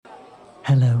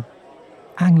Hello,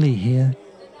 Ang Lee here,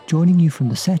 joining you from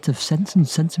the set of Sense and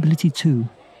Sensibility 2,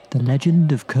 The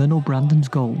Legend of Colonel Brandon's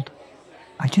Gold.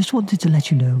 I just wanted to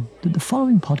let you know that the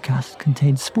following podcast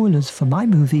contains spoilers for my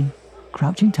movie,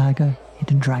 Crouching Tiger,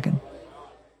 Hidden Dragon.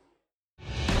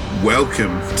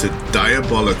 Welcome to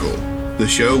Diabolical, the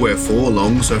show where four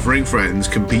long-suffering friends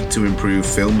compete to improve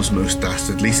film's most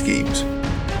dastardly schemes.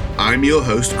 I'm your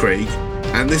host, Craig,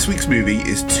 and this week's movie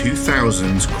is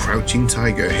 2000's Crouching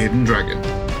Tiger, Hidden Dragon.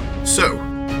 So,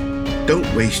 don't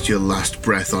waste your last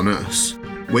breath on us.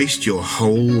 Waste your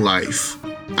whole life.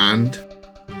 And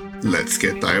let's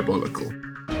get diabolical.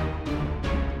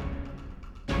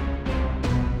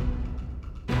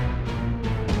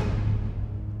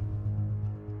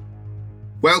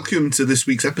 Welcome to this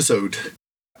week's episode.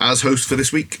 As host for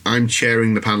this week, I'm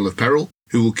chairing the panel of peril,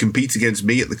 who will compete against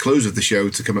me at the close of the show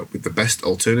to come up with the best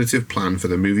alternative plan for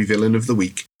the movie villain of the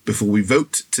week before we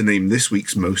vote to name this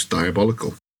week's most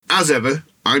diabolical. As ever,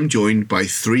 I'm joined by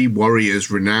three warriors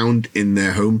renowned in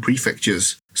their home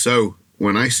prefectures. So,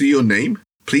 when I see your name,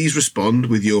 please respond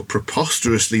with your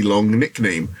preposterously long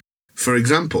nickname. For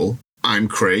example, I'm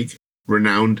Craig,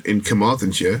 renowned in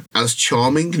Carmarthenshire as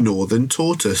Charming Northern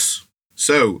Tortoise.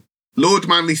 So, Lord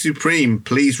Manly Supreme,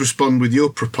 please respond with your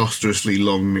preposterously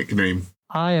long nickname.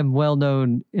 I am well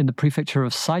known in the prefecture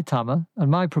of Saitama, and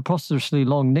my preposterously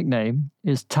long nickname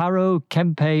is Taro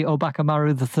Kempei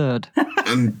Obakamaru III.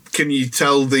 And can you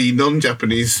tell the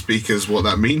non-Japanese speakers what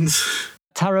that means?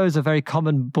 Taro is a very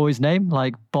common boy's name,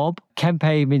 like Bob.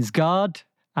 Kempei means guard,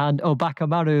 and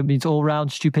Obakamaru means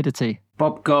all-round stupidity.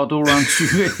 Bob Guard, all-round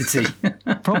stupidity.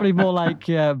 Probably more like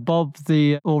Bob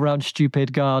the all-round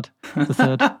stupid guard, the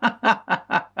third.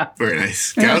 Very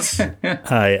nice. Gaz?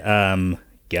 I am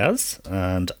Gaz,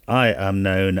 and I am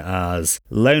known as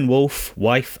Lone Wolf,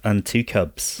 Wife, and Two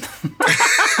Cubs.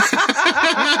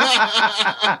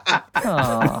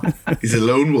 He's a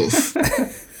lone wolf.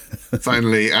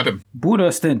 Finally, Adam. Buona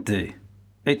stente.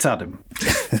 It's Adam.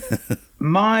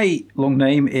 My long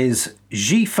name is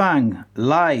Zhifang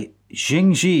Lai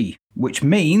Jingji, which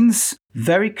means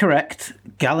very correct,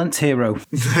 gallant hero.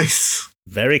 Nice.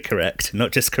 Very correct,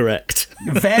 not just correct.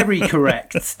 Very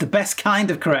correct. The best kind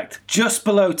of correct. Just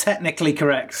below technically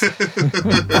correct.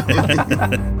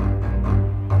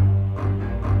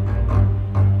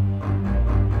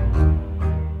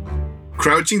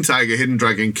 Crouching Tiger, Hidden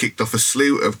Dragon kicked off a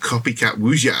slew of copycat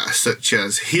wuxia, such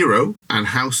as Hero and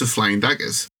House of Flying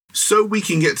Daggers. So we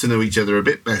can get to know each other a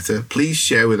bit better, please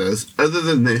share with us, other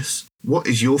than this, what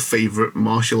is your favourite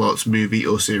martial arts movie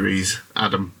or series,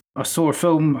 Adam? I saw a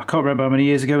film, I can't remember how many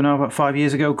years ago now, about 5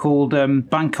 years ago, called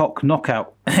Bangkok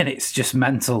Knockout. And it's just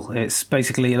mental. It's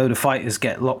basically a load of fighters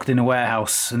get locked in a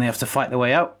warehouse and they have to fight their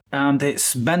way out. And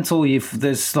it's mental.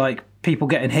 There's like people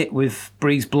getting hit with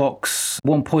breeze blocks. At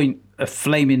one point, a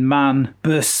flaming man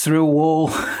bursts through a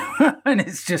wall. And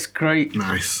it's just great.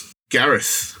 Nice.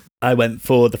 Gareth? I went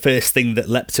for the first thing that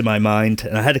leapt to my mind,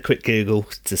 and I had a quick Google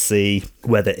to see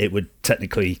whether it would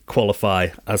technically qualify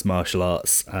as martial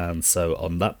arts, and so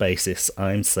on that basis,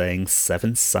 I'm saying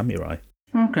Seven Samurai.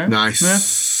 Okay.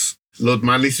 Nice. Yeah. Lord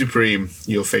Manly Supreme,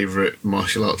 your favourite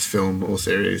martial arts film or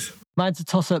series? Mine's a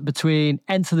toss-up between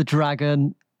Enter the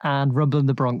Dragon and Rumble in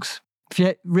the Bronx. If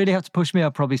you really have to push me, I'll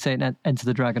probably say Enter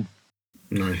the Dragon.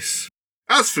 Nice.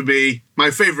 As for me, my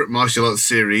favourite martial arts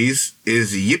series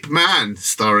is Yip Man,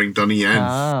 starring Donnie Yen.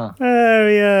 Ah. Oh,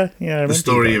 yeah. Yeah. The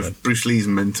story of Bruce Lee's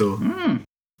mentor.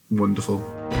 Wonderful.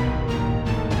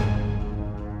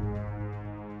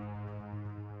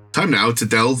 Time now to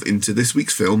delve into this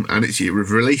week's film and its year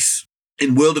of release.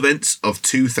 In world events of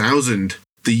 2000,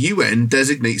 the UN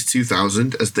designates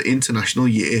 2000 as the International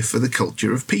Year for the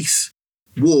Culture of Peace.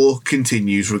 War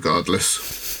continues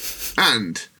regardless.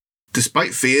 And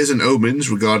despite fears and omens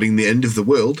regarding the end of the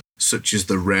world, such as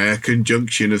the rare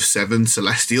conjunction of 7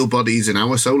 celestial bodies in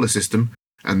our solar system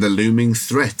and the looming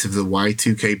threat of the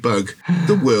Y2K bug,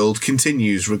 the world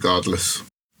continues regardless.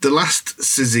 The last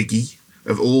syzygy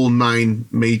of all 9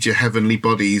 major heavenly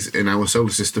bodies in our solar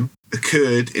system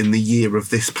occurred in the year of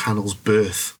this panel's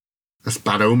birth. That's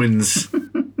bad omens.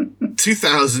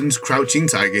 2000's Crouching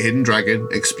Tiger, Hidden Dragon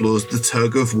explores the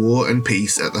tug of war and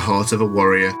peace at the heart of a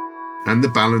warrior, and the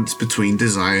balance between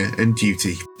desire and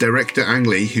duty. Director Ang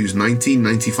Lee, whose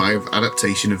 1995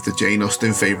 adaptation of the Jane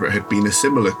Austen favourite had been a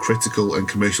similar critical and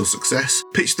commercial success,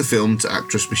 pitched the film to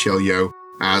actress Michelle Yeoh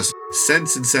as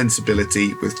Sense and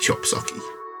Sensibility with Chop Socky.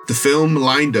 The film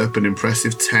lined up an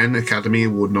impressive 10 Academy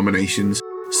Award nominations,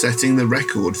 setting the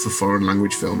record for foreign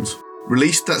language films.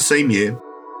 Released that same year,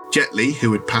 Jet Li,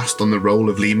 who had passed on the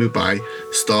role of Li Mubai,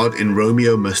 starred in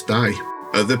Romeo Must Die.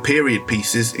 Other period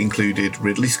pieces included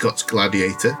Ridley Scott's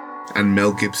Gladiator, and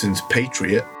Mel Gibson's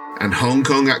Patriot, and Hong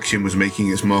Kong action was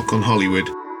making its mark on Hollywood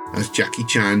as Jackie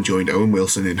Chan joined Owen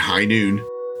Wilson in High Noon,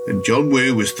 and John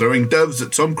Woo was throwing doves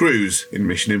at Tom Cruise in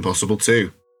Mission Impossible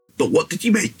 2. But what did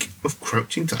you make of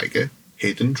Crouching Tiger,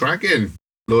 Hidden Dragon?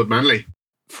 Lord Manley.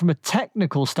 From a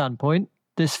technical standpoint,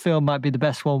 this film might be the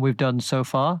best one we've done so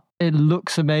far. It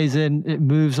looks amazing. It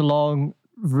moves along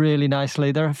really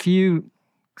nicely. There are a few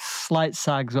slight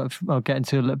sags that I'll get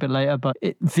into a little bit later, but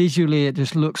visually it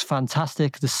just looks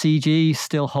fantastic. The CG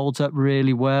still holds up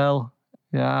really well.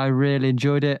 Yeah, I really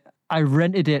enjoyed it. I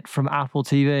rented it from Apple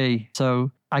TV,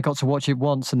 so I got to watch it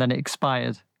once and then it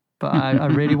expired. But I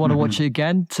really want to watch it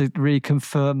again to really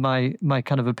confirm my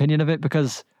kind of opinion of it,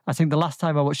 because I think the last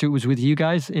time I watched it was with you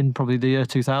guys in probably the year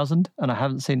 2000, and I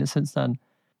haven't seen it since then.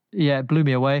 Yeah, it blew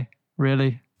me away,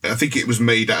 really. I think it was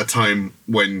made at a time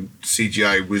when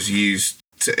CGI was used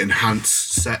to enhance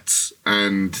sets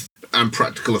and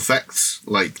practical effects,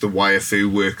 like the wire-fu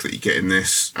work that you get in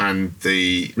this, and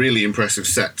the really impressive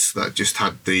sets that just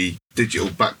had the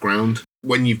digital background.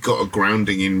 When you've got a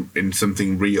grounding in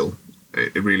something real,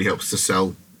 it really helps to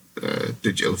sell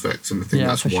digital effects, and I think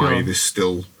that's why this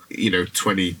still,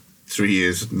 23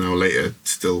 years now later,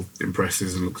 still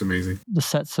impresses and looks amazing. The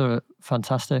sets are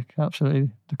fantastic, absolutely.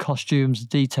 The costumes, the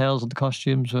details of the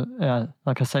costumes,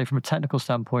 like I say, from a technical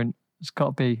standpoint, it's got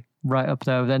to be right up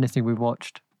there with anything we've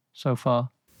watched so far.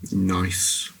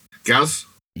 Nice. Gaz?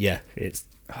 Yeah, it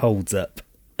holds up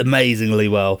amazingly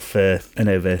well for an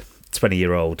over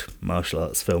 20-year-old martial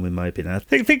arts film, in my opinion. I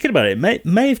think, thinking about it,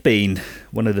 may have been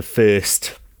one of the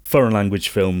first foreign language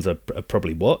films I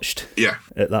probably watched. Yeah.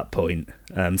 At that point,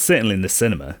 certainly in the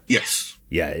cinema. Yes.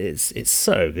 Yeah, it's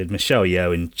so good. Michelle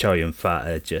Yeoh and Chow Yun-fat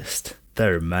are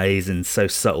they're amazing. So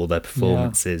subtle, their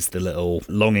performances, the little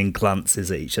longing glances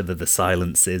at each other, the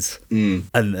silences,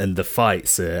 and the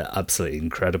fights are absolutely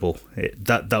incredible.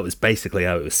 That was basically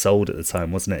how it was sold at the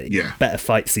time, wasn't it? Yeah. Better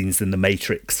fight scenes than The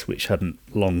Matrix, which hadn't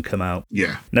long come out.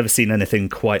 Yeah. Never seen anything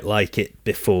quite like it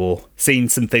before. Seen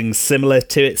some things similar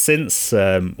to it since,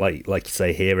 like you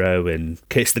say, Hero and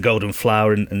Kiss the Golden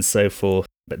Flower and so forth,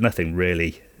 but nothing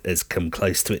really has come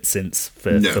close to it since,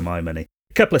 for my money.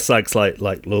 A couple of slags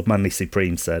like Lord Manley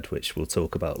Supreme said, which we'll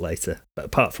talk about later. But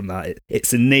apart from that,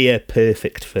 it's a near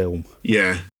perfect film.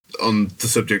 Yeah. On the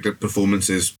subject of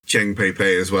performances, Cheng Pei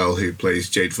Pei as well, who plays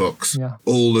Jade Fox,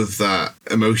 all of that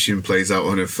emotion plays out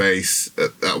on her face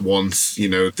at once.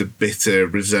 The bitter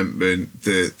resentment,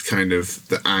 the kind of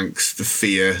the angst, the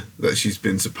fear that she's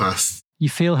been surpassed. You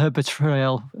feel her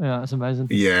betrayal. Yeah, it's amazing.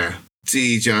 Yeah.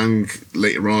 Ziyi Zhang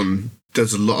later on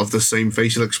does a lot of the same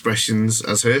facial expressions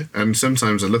as her, and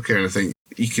sometimes I look at her and I think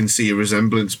you can see a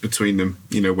resemblance between them,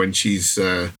 when she's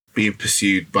being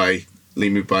pursued by Li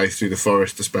Mubai through the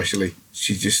forest, especially.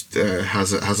 She just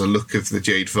has a look of the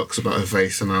Jade Fox about her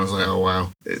face, and I was like, oh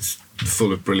wow, it's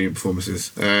full of brilliant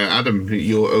performances. Adam,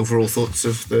 your overall thoughts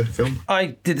of the film?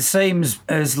 I did the same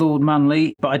as Lord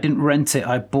Manley, but I didn't rent it.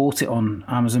 I bought it on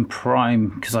Amazon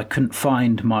Prime because I couldn't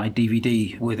find my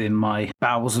DVD within my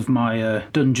bowels of my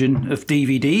dungeon of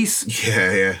DVDs.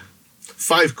 Yeah.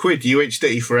 £5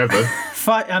 UHD forever.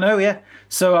 I know, yeah.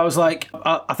 So I was like,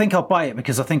 I think I'll buy it,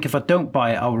 because I think if I don't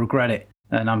buy it, I'll regret it.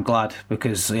 And I'm glad,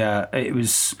 because, it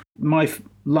was my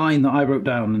line that I wrote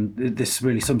down, and this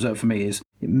really sums it up for me, is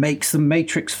it makes the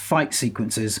Matrix fight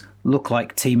sequences look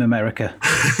like Team America.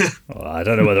 Well, I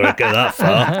don't know whether I'd go that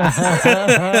far.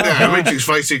 Yeah, Matrix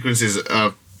fight sequences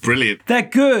are brilliant. They're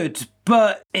good,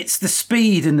 but it's the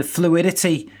speed and the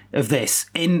fluidity of this.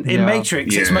 In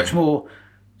Matrix, it's much more,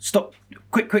 stop,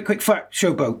 quick fight,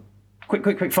 showboat.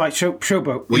 Quick fight,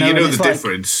 showboat. Well, the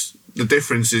difference. The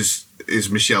difference is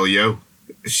Michelle Yeoh.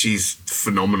 She's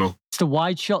phenomenal. It's the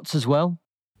wide shots as well.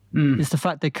 It's the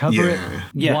fact they cover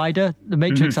it wider. The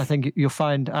Matrix, I think you'll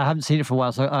find, I haven't seen it for a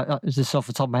while, so it's just off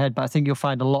the top of my head, but I think you'll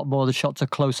find a lot more of the shots are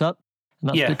close up. And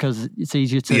that's because it's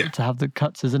easier to have the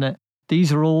cuts, isn't it?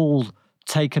 These are all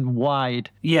taken wide.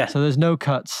 Yeah. So there's no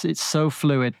cuts. It's so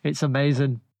fluid. It's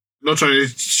amazing. Not trying to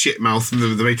shitmouth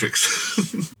the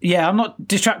Matrix. Yeah, I'm not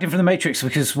distracting from the Matrix,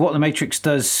 because what the Matrix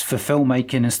does for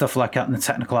filmmaking and stuff like that, and the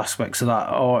technical aspects of that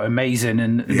are amazing,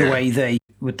 and the way they,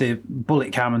 with the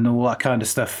bullet cam and all that kind of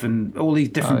stuff, and all these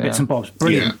different bits and bobs,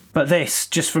 brilliant. Yeah. But this,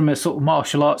 just from a sort of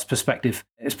martial arts perspective,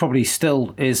 it's probably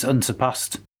still is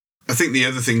unsurpassed. I think the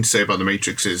other thing to say about The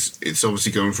Matrix is it's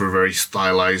obviously going for a very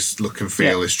stylized look and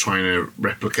feel. It's trying to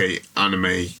replicate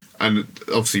anime, and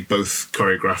obviously both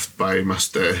choreographed by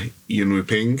Master Yuen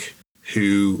Woo-ping,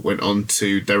 who went on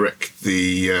to direct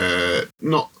the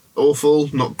not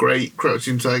awful, not great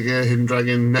Crouching Tiger, Hidden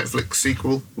Dragon Netflix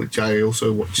sequel, which I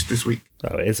also watched this week.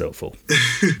 Oh, it is awful.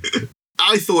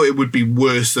 I thought it would be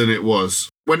worse than it was.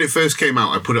 When it first came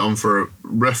out, I put it on for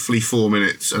roughly 4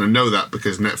 minutes, and I know that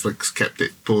because Netflix kept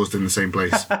it paused in the same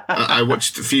place. I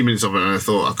watched a few minutes of it, and I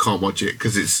thought, I can't watch it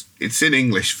because it's in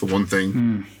English, for one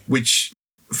thing, which,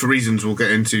 for reasons we'll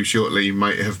get into shortly,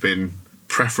 might have been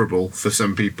preferable for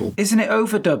some people. Isn't it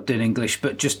overdubbed in English,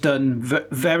 but just done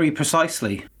very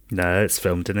precisely? No, it's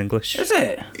filmed in English. Is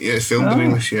it? Yeah, it's filmed in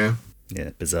English, yeah.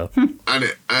 Yeah, bizarre. And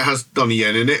it has Donnie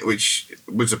Yen in it, which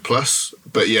was a plus.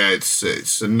 But yeah,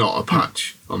 it's not a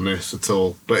patch on this at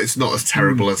all. But it's not as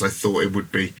terrible as I thought it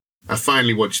would be. I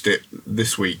finally watched it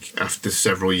this week after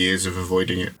several years of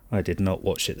avoiding it. I did not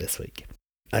watch it this week.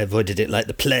 I avoided it like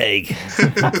the plague.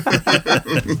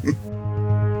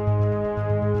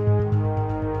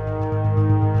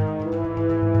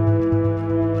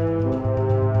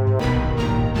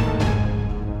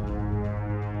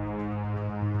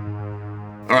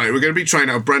 All right, we're going to be trying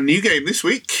out a brand new game this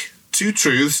week. 2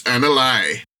 truths and a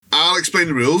lie. I'll explain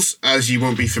the rules, as you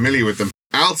won't be familiar with them.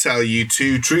 I'll tell you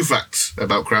 2 true facts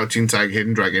about Crouching Tiger,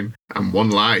 Hidden Dragon, and 1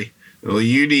 lie. And all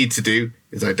you need to do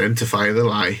is identify the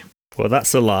lie. Well,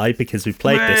 that's a lie, because we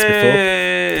played this before.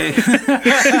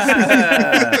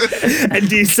 And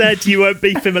you said you won't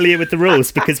be familiar with the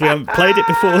rules, because we haven't played it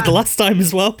before the last time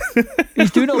as well.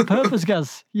 He's doing it on purpose,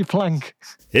 Gaz. You plank.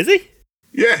 Is he?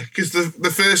 Yeah, because the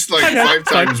first 5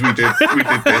 times we did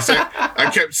this,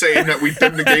 I kept saying that we'd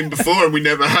done the game before and we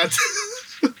never had.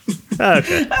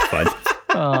 Okay, fine.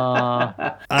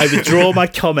 I withdraw my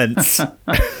comments.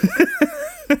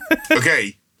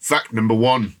 Okay, fact number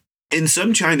 1. In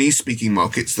some Chinese-speaking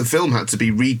markets, the film had to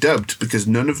be redubbed because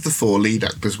none of the 4 lead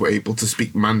actors were able to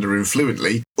speak Mandarin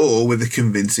fluently or with a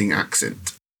convincing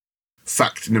accent.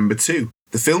 Fact number 2.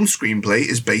 The film's screenplay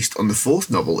is based on the 4th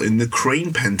novel in the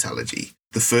Crane Pentalogy.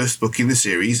 The first book in the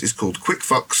series is called Quick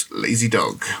Fox, Lazy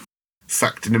Dog.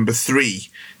 Fact number 3.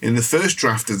 In the first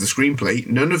draft of the screenplay,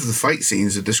 none of the fight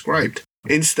scenes are described.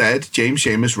 Instead, James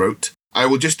Schamus wrote, "I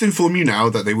will just inform you now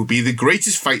that they will be the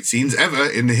greatest fight scenes ever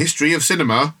in the history of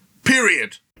cinema,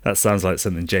 period." That sounds like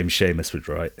something James Schamus would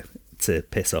write to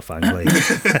piss off Ang Lee.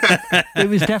 It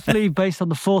was definitely based on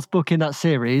the 4th book in that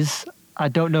series. I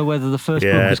don't know whether the first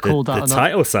book was called that or not. The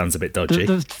title sounds a bit dodgy.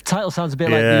 The title sounds a bit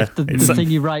like the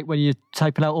thing you write when you're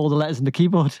typing out all the letters in the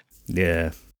keyboard.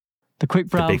 Yeah. The quick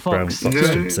brown the big fox. brown fox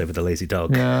jumps over the lazy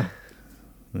dog. Yeah.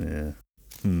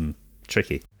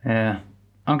 Tricky. Yeah.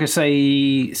 I'm going to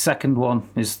say second one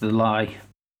is the lie.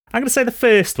 I'm going to say the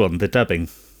first one, the dubbing.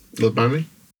 Blood Money?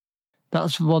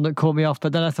 That's the one that caught me off,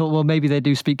 but then I thought, well, maybe they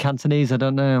do speak Cantonese. I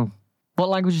don't know. What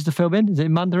language is the film in? Is it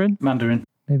Mandarin? Mandarin.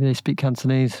 Maybe they speak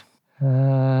Cantonese.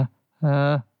 I'm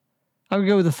going to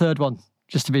go with the third one,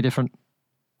 just to be different.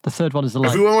 The third one is the lie.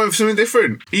 Everyone went for something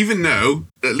different. Even though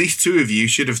at least 2 of you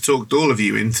should have talked all of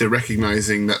you into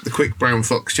recognising that the quick brown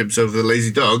fox jumps over the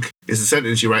lazy dog is the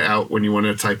sentence you write out when you want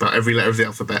to type out every letter of the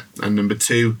alphabet. And number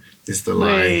 2 is the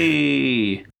lie.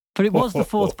 Hey. But it was the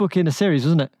 4th book in a series,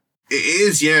 wasn't it? It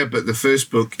is, yeah, but the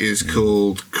first book is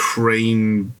called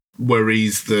Crane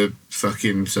Worries the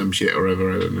fucking some shit or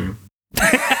other, I don't know.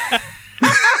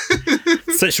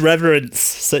 Such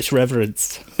reverence.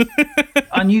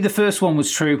 I knew the first one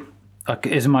was true.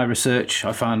 As in my research,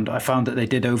 I found that they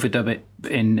did overdub it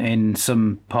in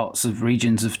some parts of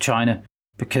regions of China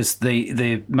because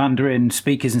the Mandarin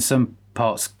speakers in some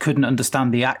parts couldn't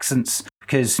understand the accents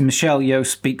because Michelle Yeoh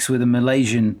speaks with a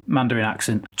Malaysian Mandarin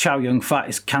accent. Chow Yun-fat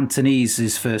is Cantonese,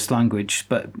 his first language,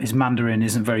 but his Mandarin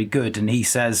isn't very good. And he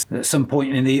says at some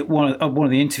point in one of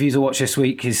the interviews I watched this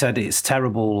week, he said it's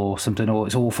terrible or something, or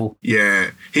it's awful.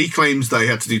 Yeah, he claims they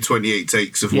had to do 28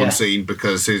 takes of one scene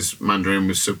because his Mandarin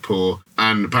was so poor.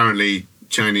 And apparently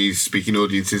Chinese-speaking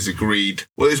audiences agreed.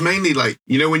 Well, it's mainly like,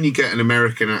 you know when you get an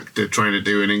American actor trying to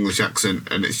do an English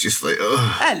accent and it's just like,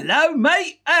 ugh. Hello,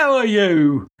 mate. How are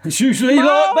you? It's usually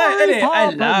like that, isn't it?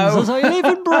 Hello. As I live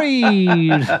and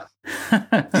breathe.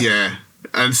 Yeah.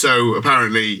 And so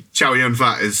apparently Chow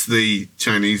Yun-fat is the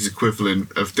Chinese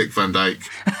equivalent of Dick Van Dyke.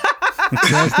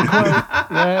 There's the quote.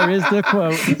 There is the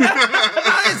quote.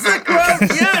 That is the quote,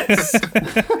 yes!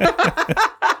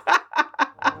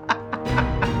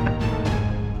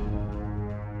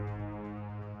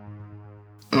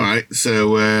 All right,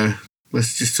 so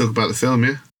let's just talk about the film,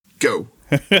 yeah? Go.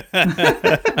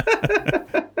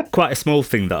 Quite a small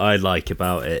thing that I like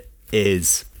about it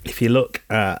is if you look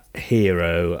at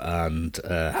Hero and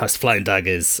House of Flying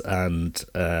Daggers and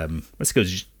what's it called,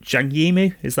 Zhang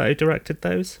Yimou, is that who directed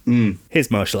those? His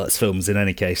martial arts films, in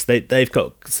any case, they've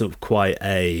got sort of quite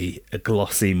a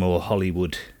glossy, more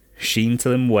Hollywood sheen to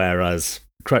them, whereas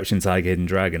Crouching Tiger, Hidden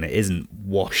Dragon, it isn't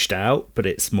washed out, but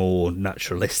it's more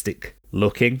naturalistic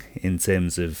looking in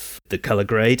terms of the colour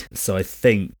grade. So I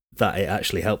think that it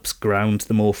actually helps ground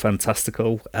the more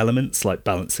fantastical elements, like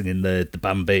balancing in the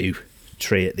bamboo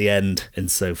tree at the end and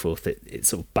so forth. It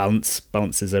sort of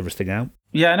balances everything out.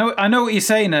 Yeah, I know what you're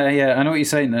saying there. Yeah, I know what you're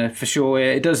saying there for sure.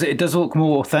 Yeah, it does look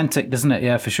more authentic, doesn't it?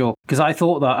 Yeah, for sure. Because I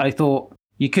thought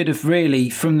you could have really,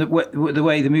 from the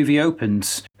way the movie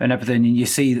opens and everything, and you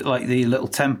see like the little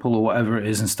temple or whatever it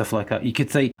is and stuff like that. You could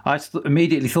think.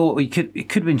 Immediately thought it could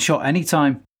have been shot any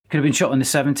time. Could have been shot in the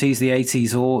 70s, the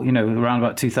 80s, or around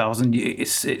about 2000.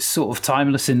 It's sort of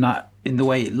timeless in the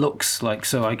way it looks like.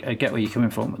 So I get where you're coming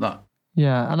from with that.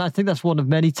 Yeah, and I think that's one of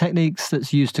many techniques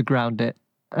that's used to ground it.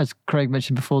 As Craig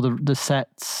mentioned before, the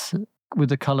sets with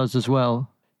the colours as well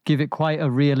give it quite a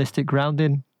realistic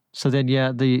grounding. So then,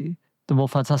 yeah, the more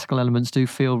fantastical elements do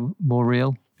feel more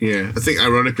real. Yeah, I think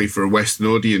ironically for a Western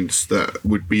audience that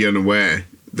would be unaware,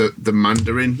 the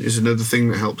Mandarin is another thing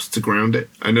that helps to ground it.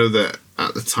 I know that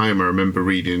at the time I remember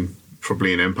reading,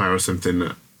 probably in Empire or something,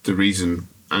 that the reason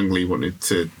Ang Lee wanted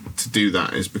to do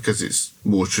that is because it's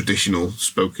more traditional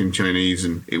spoken Chinese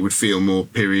and it would feel more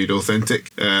period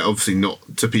authentic. Obviously not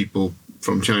to people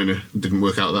from China, it didn't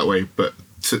work out that way, but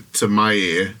to my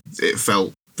ear, it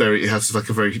felt it has like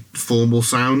a very formal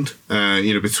sound,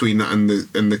 between that and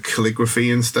the calligraphy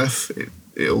and stuff.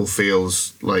 It all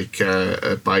feels like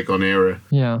a bygone era.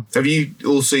 Yeah. Have you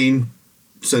all seen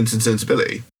Sense and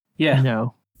Sensibility? Yeah.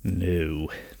 No.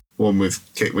 One with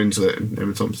Kate Winslet and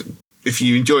Emma Thompson. If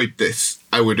you enjoyed this,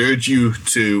 I would urge you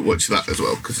to watch that as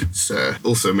well, because it's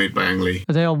also made by Ang Lee.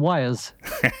 Are they on wires?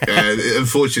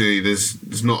 Unfortunately,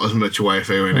 there's not as much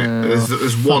YFO in it.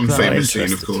 There's one famous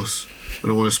scene, of course. I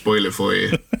don't want to spoil it for you.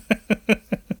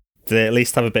 Do they at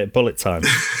least have a bit of bullet time?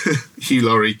 Hugh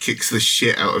Laurie kicks the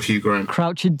shit out of Hugh Grant.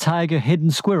 Crouching Tiger,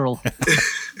 Hidden Squirrel.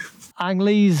 Ang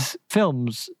Lee's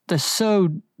films, they're so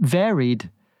varied.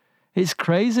 It's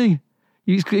crazy.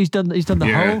 He's done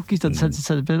the Hulk, he's done Sense and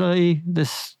Sensibility,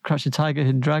 this Crouching Tiger,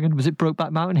 Hidden Dragon. Was it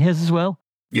Brokeback Mountain his as well?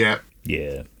 Yeah.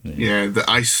 Yeah. The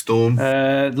Ice Storm.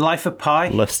 Life of Pi.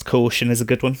 Lust Caution is a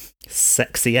good one.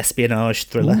 Sexy espionage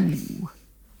thriller. Ooh.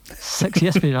 Sexy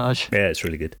espionage. Yeah, it's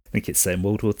really good. I think it's set in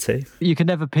World War II. You could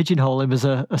never pigeonhole him as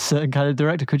a certain kind of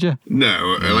director, could you?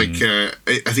 No,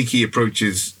 I think he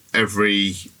approaches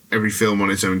every film on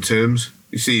its own terms.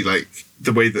 You see, like,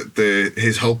 the way that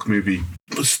his Hulk movie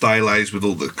was stylized with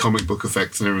all the comic book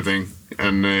effects and everything,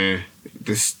 and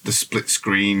the split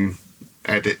screen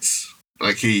edits.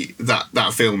 Like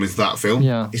that film is that film.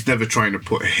 Yeah. He's never trying to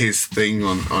put his thing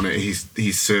on it.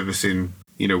 He's servicing,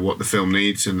 what the film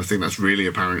needs, and I think that's really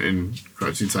apparent in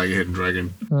Crouching Tiger, Hidden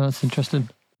Dragon. Oh, that's interesting.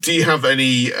 Do you have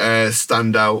any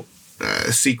standout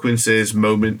sequences,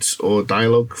 moments, or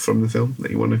dialogue from the film that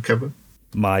you want to cover?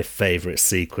 My favourite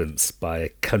sequence by a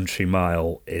country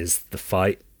mile is the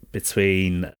fight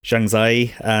between Zhang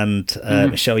Ziyi and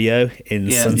Michelle Yeoh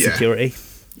in Sun Security,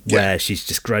 where she's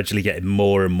just gradually getting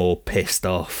more and more pissed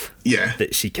off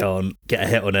that she can't get a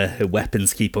hit on her. Her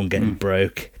weapons keep on getting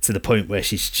broke to the point where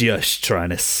she's just trying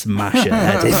to smash her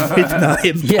head in with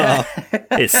Niam Park.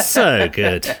 It's so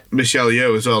good. Michelle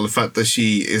Yeoh as well, the fact that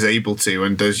she is able to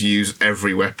and does use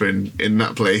every weapon in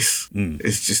that place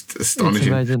is just astonishing. It's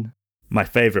amazing. My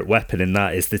favourite weapon in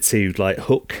that is the two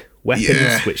hook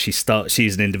weapons, which she starts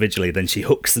using individually. Then she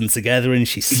hooks them together and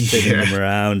she's spinning them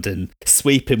around and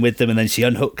sweeping with them, and then she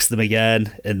unhooks them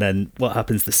again. And then what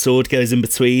happens? The sword goes in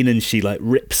between and she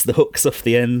rips the hooks off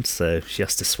the end, so she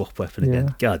has to swap weapon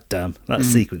again. God damn, that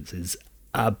sequence is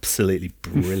absolutely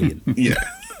brilliant.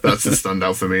 That's a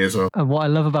standout for me as well. And what I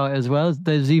love about it as well is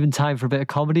there's even time for a bit of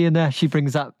comedy in there. She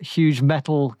brings that huge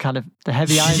metal kind of the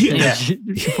heavy iron thing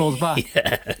and she falls back.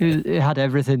 It had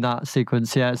everything, that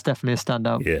sequence. Yeah, it's definitely a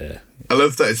standout. Yeah. I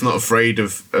love that it's not afraid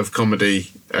of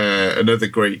comedy. Another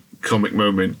great comic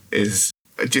moment is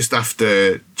just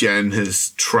after Jen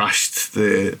has trashed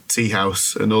the tea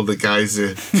house and all the guys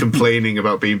are complaining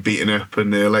about being beaten up,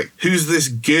 and they're like, "Who's this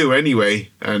goo anyway?"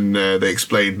 And they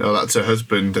explain, "Oh, that's her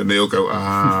husband," and they all go,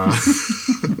 "Ah."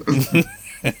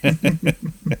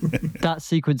 That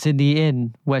sequence in the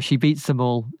inn where she beats them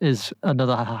all is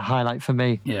another highlight for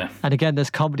me. Yeah. And again, there's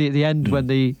comedy at the end when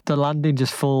the landing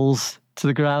just falls to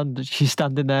the ground. She's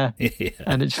standing there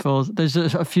and it just falls. There's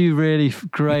a few really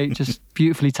great, just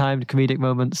beautifully timed comedic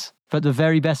moments. But the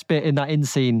very best bit in that inn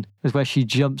scene is where she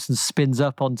jumps and spins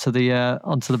up onto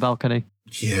the balcony.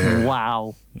 Yeah.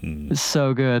 Wow. It's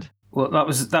so good. Well,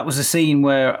 that was a scene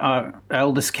where our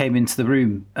eldest came into the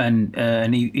room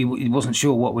and he wasn't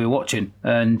sure what we were watching,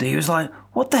 and he was like,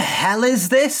 "What the hell is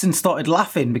this?" and started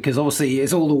laughing because obviously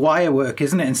it's all the wire work,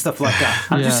 isn't it, and stuff like that.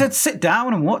 I just said, "Sit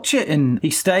down and watch it," and he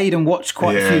stayed and watched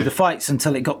quite a few of the fights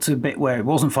until it got to a bit where it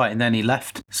wasn't fighting. Then he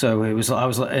left. So it was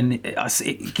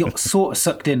it got sort of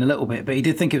sucked in a little bit, but he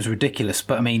did think it was ridiculous.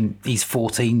 But I mean, he's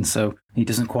 14, so he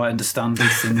doesn't quite understand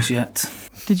these things yet.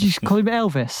 Did you call him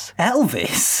Elvis?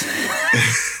 Elvis?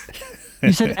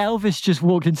 You said Elvis just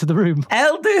walked into the room.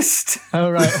 Eldest?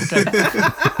 Oh, right, okay.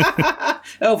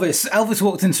 Elvis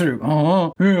walked into the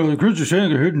room. The kids are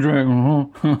saying a hidden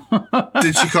dragon.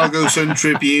 Did Chicago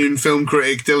Sun-Tribune film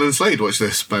critic Dylan Slade watch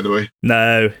this, by the way?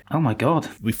 No. Oh, my God.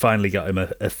 We finally got him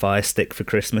a Fire Stick for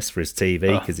Christmas for his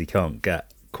TV because he can't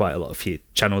get quite a lot of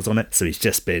channels on it. So he's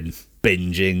just been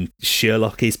binging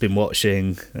Sherlock. He's been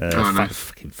watching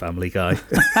fucking Family Guy.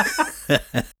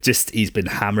 He's been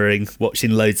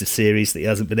watching loads of series that he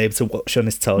hasn't been able to watch on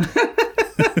his Todd.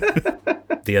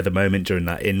 The other moment during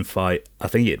that infight, I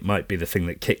think it might be the thing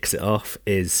that kicks it off,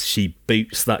 is she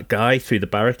boots that guy through the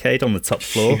barricade on the top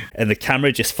floor, and the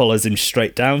camera just follows him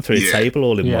straight down through a table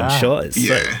all in one shot. It's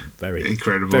very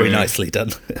incredible, very nicely done.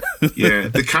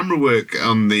 The camera work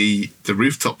on the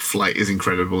rooftop flight is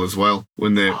incredible as well.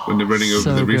 When they're running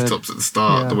over the rooftops at the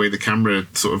start, the way the camera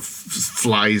sort of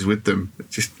flies with them,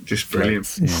 just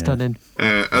brilliant. It's stunning.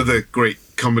 Other great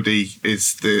comedy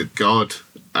is the guard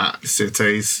at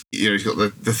Surtees. He's got the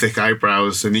thick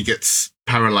eyebrows and he gets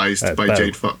paralysed by Bo.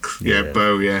 Jade Fox.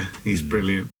 Bo, he's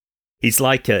brilliant. He's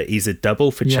a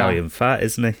double for Chow Yun-fat,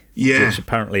 isn't he? Yeah. Which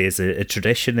apparently is a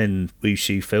tradition in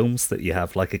wushu films that you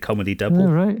have like a comedy double.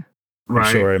 Oh, right. I'm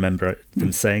sure I remember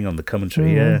them saying on the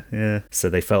commentary, yeah. So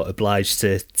they felt obliged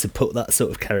to put that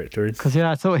sort of character in. Because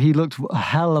I thought he looked a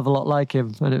hell of a lot like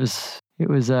him, and it was.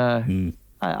 I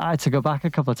had to go back a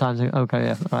couple of times. And, okay,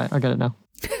 yeah, right, I get it now.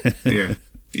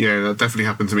 Yeah, that definitely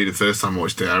happened to me the first time I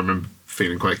watched it. I remember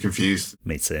feeling quite confused.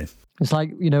 Me too. It's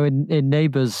like, in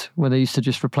Neighbours when they used to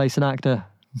just replace an actor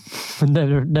and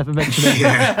never mention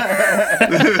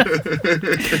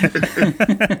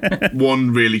it.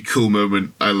 One really cool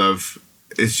moment I love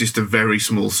is just a very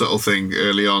small, subtle thing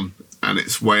early on. And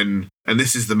it's when, and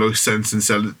this is the most Sense and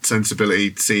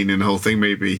Sensibility scene in the whole thing,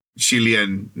 maybe. Xu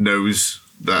Lian knows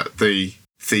that the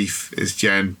thief is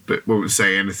Jen, but won't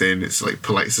say anything. It's like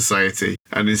polite society.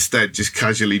 And instead just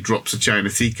casually drops a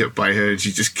china teacup by her and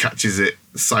she just catches it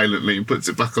silently and puts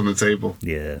it back on the table.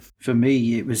 Yeah. For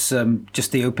me, it was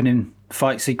just the opening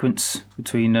fight sequence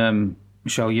between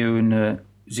Michelle Yeoh and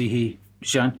Ziyi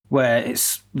Zhang, where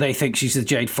they think she's the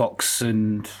Jade Fox,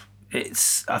 and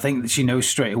I think that she knows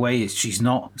straight away she's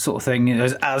not, sort of thing,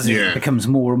 as it becomes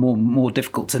more and more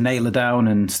difficult to nail her down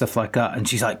and stuff like that. And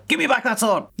she's like, "Give me back that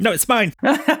sword." No, it's mine.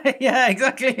 Yeah,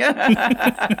 exactly. What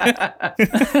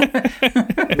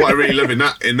I really love in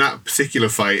that particular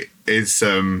fight is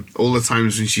all the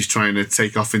times when she's trying to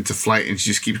take off into flight and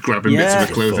she just keeps grabbing bits of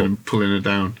her clothing and pulling her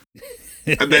down.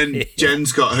 And then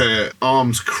Jen's got her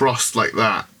arms crossed like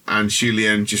that, and Xu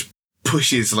Lian just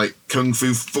pushes, like kung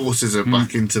fu forces her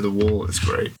back into the wall. It's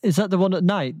great. Is that the one at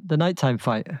night, the nighttime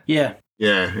fight? Yeah.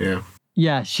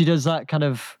 Yeah, she does that kind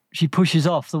of, she pushes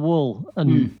off the wall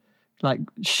and like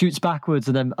shoots backwards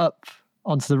and then up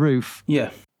onto the roof.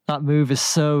 Yeah. That move is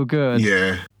so good.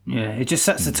 Yeah, it just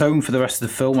sets the tone for the rest of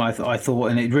the film, I thought,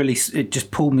 and it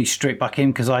just pulled me straight back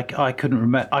in because I couldn't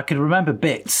remember. I could remember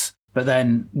bits, but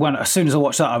then as soon as I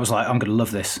watched that, I was like, I'm going to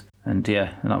love this. And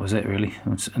that was it, really.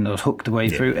 And I was hooked the way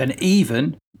through. And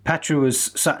even Petra was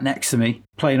sat next to me,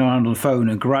 playing around on the phone,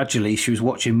 and gradually she was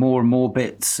watching more and more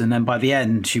bits. And then by the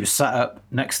end, she was sat up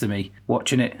next to me,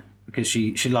 watching it, because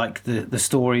she liked the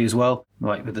story as well,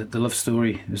 like the love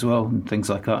story as well, and things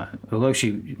like that. Although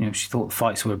she thought the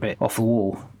fights were a bit off the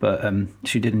wall, but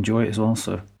she did enjoy it as well.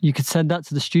 So you could send that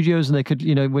to the studios, and they could,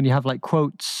 when you have like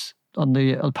quotes on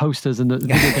the posters and the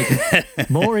video,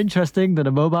 more interesting than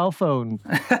a mobile phone.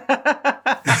 That's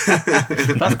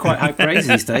quite high praise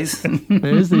these days. It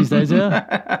is these days,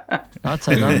 yeah. I'll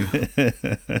take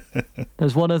that.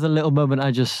 There's one other little moment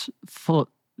I just thought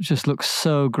just looks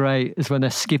so great, is when they're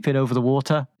skipping over the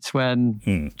water. It's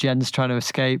when Jen's trying to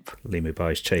escape. Li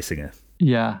Mubai's chasing her.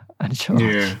 Yeah. And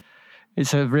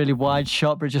it's a really wide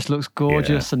shot, but it just looks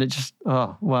gorgeous, and it just,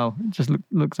 oh, wow, it just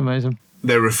looks amazing.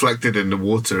 They're reflected in the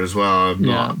water as well. I'm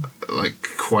not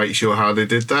quite sure how they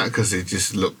did that, because it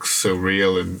just looks so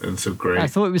real and so great. I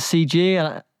thought it was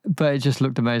CG, but it just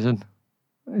looked amazing.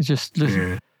 It just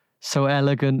So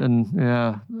elegant and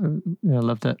I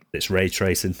loved it. It's ray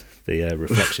tracing, the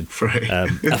reflection. Right. I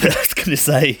was going to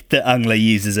say that Ang Lee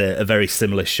uses a very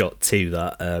similar shot to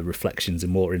that, reflections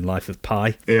in water in Life of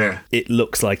Pi. Yeah. It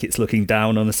looks like it's looking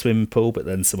down on a swimming pool, but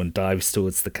then someone dives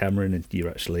towards the camera and you're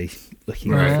actually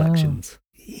looking at reflections.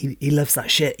 He loves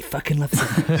that shit. He fucking loves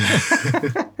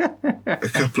it. A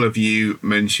couple of you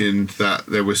mentioned that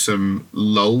there were some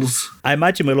lulls. I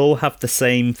imagine we'll all have the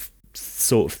same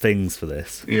sort of things for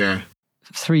this. Yeah.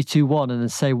 3, 2, 1, and then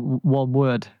say one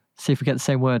word. See if we get the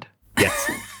same word.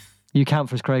 Yes. You count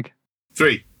for us, Craig.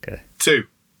 3, Okay. 2,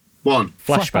 1.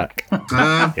 Flashback.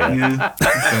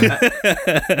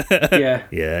 Yeah.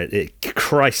 Yeah.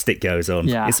 Christ, it goes on.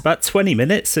 Yeah. It's about 20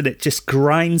 minutes and it just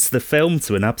grinds the film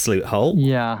to an absolute halt.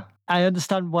 Yeah. I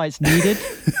understand why it's needed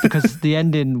because the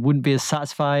ending wouldn't be as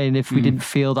satisfying if we didn't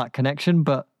feel that connection,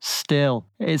 but still,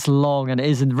 it's long and it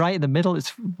is right in the middle.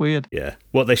 It's weird. Yeah.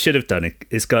 What they should have done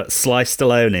is got Sly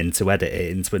Stallone in to edit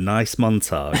it into a nice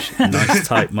montage, a nice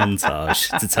tight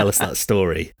montage to tell us that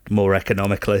story more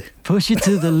economically. Push it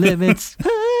to the limits.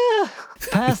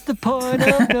 Past the point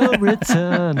of no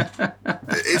return.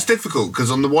 It's difficult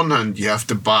because on the one hand, you have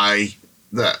to buy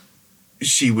that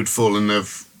she would fall in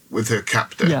love with her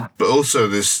captor. Yeah. But also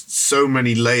there's so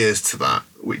many layers to that,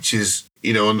 which is,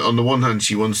 on the one hand,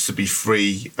 she wants to be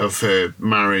free of her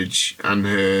marriage and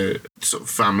her sort of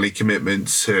family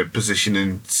commitments, her position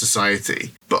in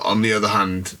society. But on the other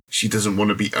hand, she doesn't want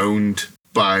to be owned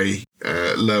by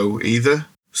Lowe either.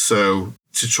 So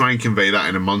to try and convey that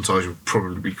in a montage would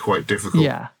probably be quite difficult.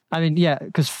 Yeah. I mean, yeah,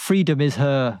 because freedom is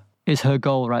her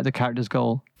goal, right? The character's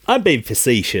goal. I'm being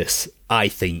facetious. I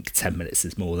think 10 minutes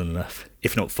is more than enough,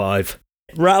 if not 5.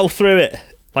 Rattle through it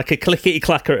like a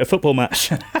clickety-clacker at a football match.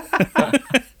 The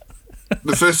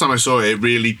first time I saw it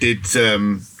really did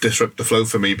disrupt the flow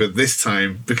for me, but this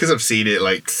time, because I've seen it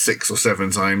like 6 or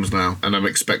 7 times now, and I'm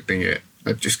expecting it,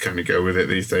 I just kind of go with it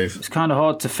these days. It's kind of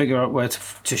hard to figure out where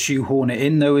to shoehorn it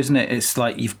in, though, isn't it? It's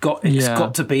like it's got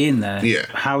to be in there. Yeah.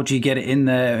 How do you get it in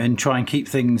there and try and keep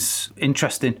things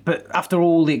interesting? But after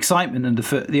all the excitement and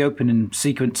the opening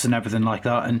sequence and everything like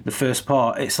that, and the first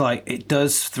part, it's like it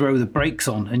does throw the brakes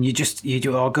on, and you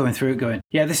are going through it, going,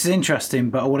 yeah, this is interesting,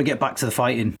 but I want to get back to the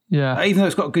fighting. Yeah. Even though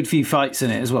it's got a good few fights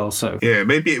in it as well. So Yeah,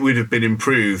 maybe it would have been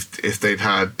improved if they'd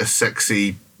had a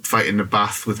sexy fight in the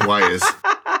bath with wires.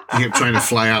 He kept trying to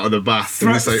fly out of the bath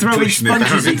and it's like throwing pushing it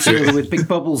sponges down each into other it. with big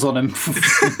bubbles on them.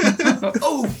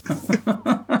 Oh.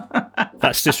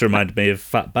 That's just reminded me of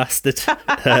Fat Bastard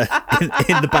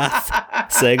in the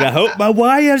bath saying, I hope my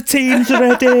wire team's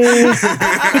ready.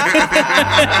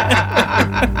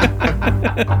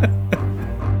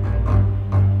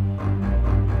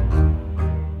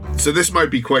 So this might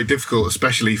be quite difficult,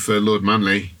 especially for Lord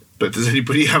Manley. But does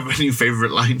anybody have any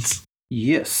favourite lines?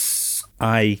 Yes.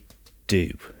 I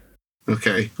do.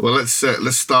 Okay, well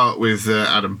let's start with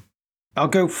Adam. I'll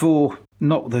go for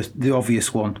not the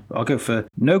obvious one. I'll go for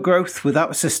no growth without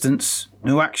assistance,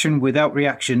 no action without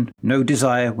reaction, no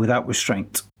desire without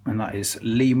restraint. And that is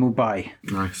Lee Mubai.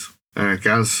 Nice.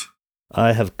 Gaz.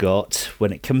 I have got,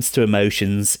 when it comes to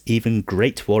emotions, even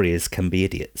great warriors can be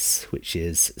idiots, which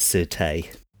is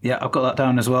Surtay. Yeah, I've got that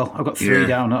down as well. I've got 3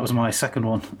 down. That was my second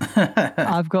one.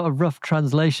 I've got a rough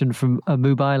translation from a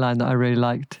Mubai line that I really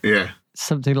liked. Yeah.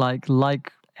 Something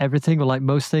like everything or like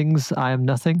most things, I am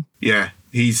nothing. Yeah,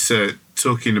 he's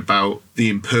talking about the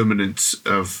impermanence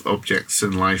of objects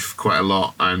in life quite a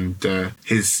lot, and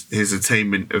his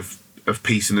attainment of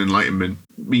peace and enlightenment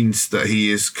means that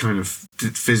he is kind of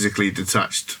physically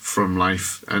detached from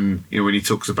life. And when he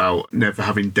talks about never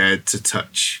having dared to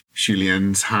touch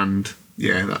Julien's hand,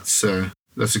 yeah, that's a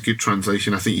good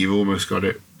translation. I think you've almost got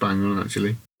it bang on,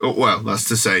 actually. Oh, well, that's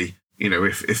to say,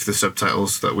 if the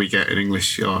subtitles that we get in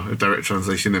English are a direct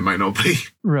translation, it might not be.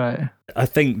 Right. I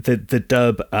think the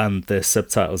dub and the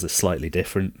subtitles are slightly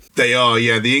different. They are,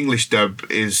 yeah. The English dub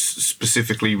is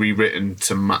specifically rewritten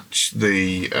to match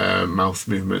the mouth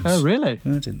movements. Oh, really? I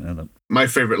didn't know that. My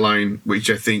favourite line, which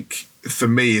I think for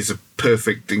me is a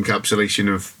perfect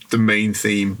encapsulation of the main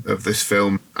theme of this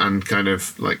film and kind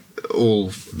of like all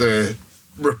the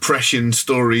repression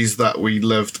stories that we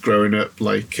loved growing up,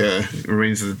 like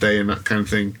Remains of the Day and that kind of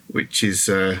thing, which is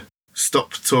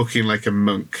stop talking like a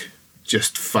monk,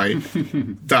 just fight.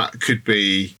 That could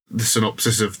be the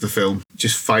synopsis of the film.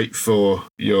 Just fight for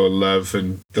your love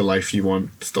and the life you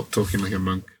want. Stop talking like a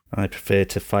monk. I prefer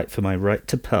to fight for my right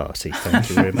to party, thank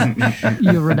you very much.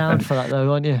 You're renowned for that,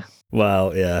 though, aren't you?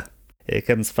 Well, yeah. Here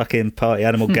comes fucking party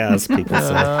animal Gaz, people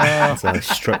say. As I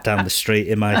strut down the street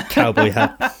in my cowboy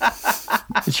hat.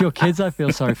 It's your kids I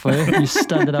feel sorry for. You're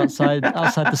standing outside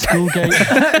the school gate.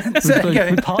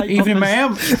 with party Evening,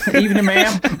 poppers. ma'am. Evening,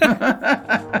 ma'am.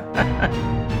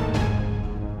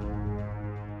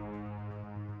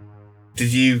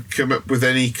 Did you come up with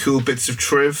any cool bits of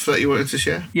triv that you wanted to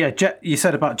share? Yeah, you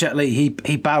said about Jet Li,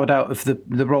 he bowed out of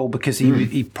the role because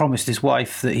he promised his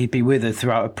wife that he'd be with her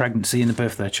throughout her pregnancy and the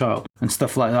birth of their child and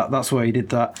stuff like that. That's why he did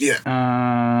that. Yeah.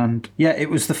 And yeah, it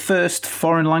was the first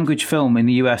foreign language film in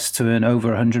the US to earn over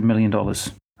 $100 million.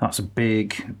 That's a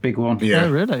big one. Yeah.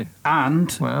 Oh, really?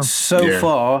 And Wow. so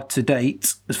far, to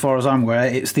date, as far as I'm aware,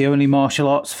 it's the only martial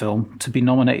arts film to be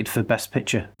nominated for Best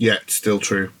Picture. Yeah, it's still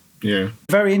true. Yeah.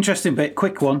 Very interesting bit,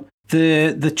 quick one.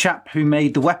 The chap who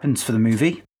made the weapons for the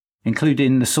movie,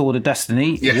 including the Sword of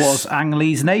Destiny, was Ang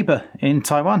Lee's neighbour in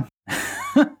Taiwan.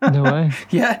 No way.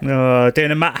 Yeah. Oh,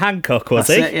 doing a Matt Hancock, was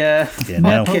That's he? it, yeah. Yeah,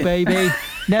 no. Nepo baby.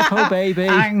 Nepo baby.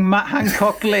 Matt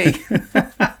Hancock Lee.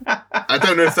 I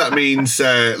don't know if that means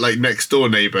like next door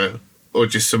neighbour or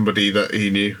just somebody that he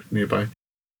knew nearby.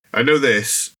 I know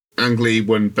this. Ang Lee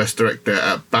won Best Director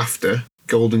at BAFTA,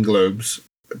 Golden Globes,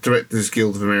 Directors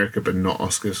Guild of America, but not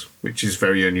Oscars, which is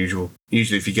very unusual.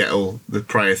 Usually if you get all the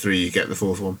prior three, you get the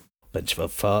fourth one. Bunch of odd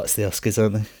farts, the Oscars,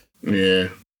 aren't they? Yeah.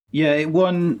 Yeah, it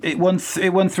won 3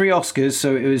 Oscars,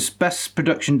 so it was Best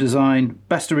Production Design,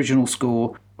 Best Original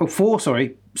Score,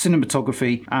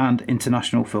 Cinematography, and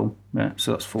International Film. Yeah,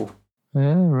 so that's 4.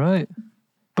 Yeah, right.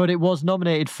 But it was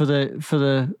nominated for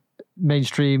the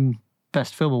mainstream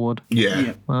Best Film Award.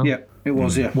 Yeah. Wow. Yeah, it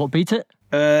was, yeah. What beat it?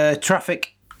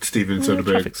 Traffic. Steven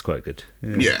Soderbergh. Traffic's quite good.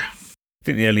 Yeah. I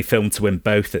think the only film to win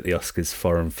both at the Oscars,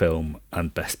 foreign film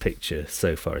and Best Picture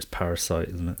so far, is Parasite,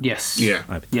 isn't it? Yes. Yeah.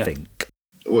 I would think.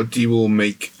 What do you all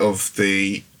make of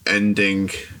the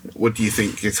ending? What do you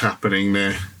think is happening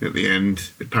there at the end?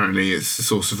 Apparently it's a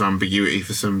source of ambiguity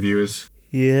for some viewers.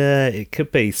 Yeah, it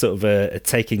could be sort of a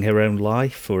taking her own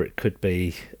life, or it could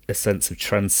be a sense of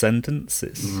transcendence.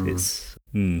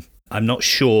 I'm not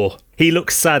sure. He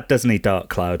looks sad, doesn't he, Dark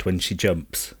Cloud, when she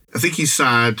jumps? I think he's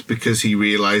sad because he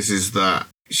realises that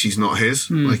she's not his.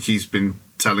 Like he's been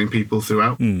telling people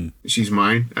throughout, she's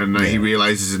mine. And he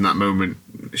realises in that moment,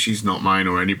 she's not mine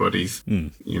or anybody's.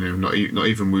 You know, not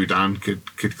even Wu Dan could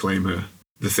claim her,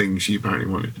 the thing she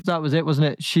apparently wanted. That was it,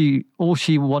 wasn't it? All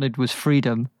she wanted was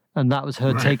freedom. And that was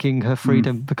her taking her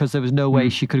freedom because there was no way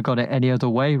she could have got it any other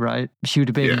way, right? She would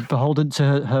have been beholden to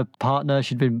her partner.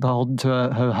 She'd been beholden to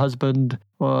her husband,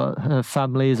 or her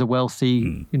family is a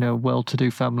wealthy,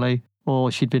 well-to-do family,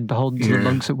 or she'd been beholden to the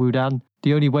monks at Wudan.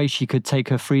 The only way she could take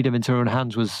her freedom into her own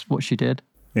hands was what she did.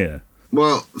 Yeah.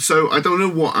 Well, so I don't know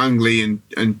what Ang Lee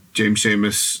and James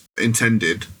Schamus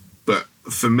intended, but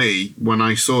for me, when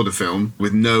I saw the film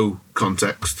with no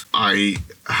context, I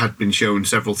had been shown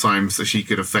several times that she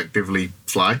could effectively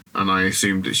fly, and I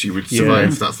assumed that she would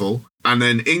survive that fall. And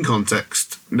then in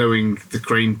context, knowing the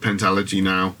Crane pentalogy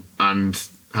now, and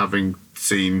having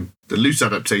seen the loose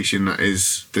adaptation that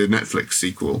is the Netflix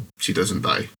sequel, she doesn't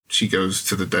die. She goes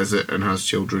to the desert and has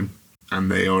children, and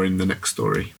they are in the next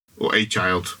story. Or a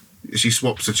child. She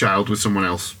swaps a child with someone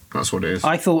else. That's what it is.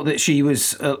 I thought that she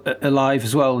was alive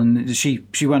as well, and she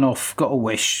went off, got a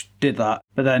wish, did that.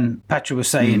 But then Petra was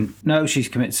saying, no, she's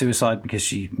committed suicide because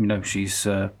she's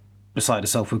beside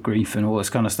herself with grief and all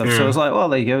this kind of stuff. So I was like, well,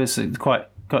 there you go. It's quite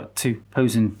got two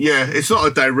opposing. Yeah, it's not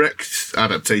a direct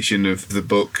adaptation of the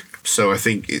book, so I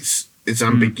think it's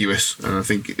ambiguous, and I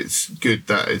think it's good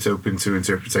that it's open to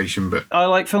interpretation. But I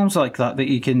like films like that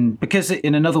you can, because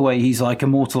in another way he's like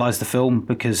immortalised the film,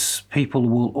 because people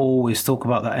will always talk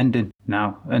about that ending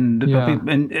now, and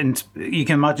you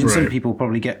can imagine some people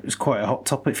probably it's quite a hot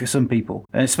topic for some people,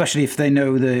 and especially if they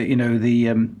know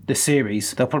the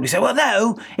series, they'll probably say, well,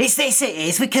 no, it's this, it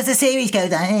is because the series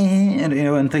goes down,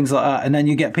 and things like that, and then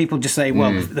you get people just say,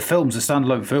 well, the film's a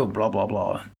standalone film, blah blah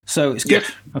blah. So it's good.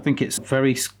 I think it's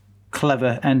very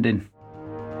clever ending.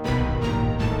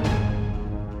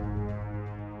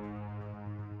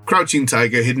 Crouching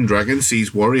Tiger, Hidden Dragon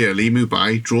sees warrior Li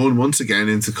Mubai drawn once again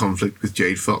into conflict with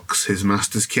Jade Fox, his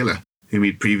master's killer, whom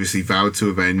he'd previously vowed to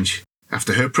avenge,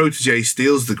 after her protege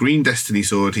steals the green destiny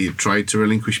sword he had tried to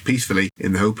relinquish peacefully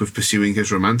in the hope of pursuing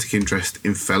his romantic interest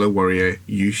in fellow warrior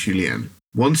Yu Xulian.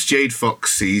 Once Jade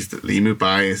Fox sees that Li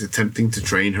Mubai is attempting to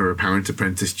train her apparent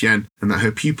apprentice Jen, and that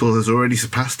her pupil has already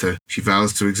surpassed her, she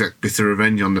vows to exact bitter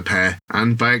revenge on the pair,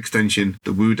 and by extension,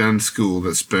 the Wudan school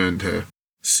that spurned her.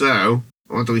 So,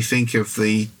 what do we think of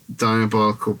the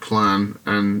diabolical plan?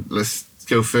 And let's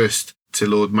go first to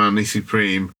Lord Manly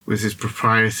Supreme with his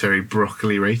proprietary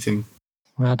broccoli rating.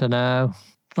 I don't know.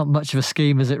 Not much of a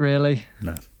scheme, is it really?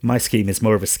 No. My scheme is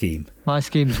more of a scheme. My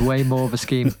scheme's way more of a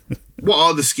scheme. what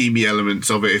are the schemy elements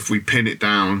of it if we pin it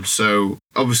down? So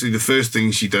obviously the first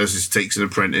thing she does is takes an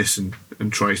apprentice and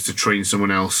tries to train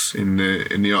someone else in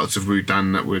the arts of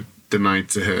Wudan that were denied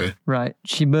to her. Right.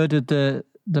 She murdered the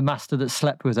master that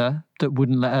slept with her, that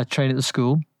wouldn't let her train at the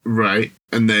school. Right.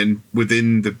 And then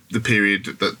within the period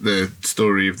that the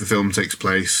story of the film takes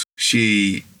place,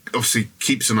 she obviously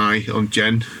keeps an eye on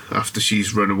Jen after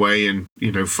she's run away and,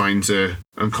 finds her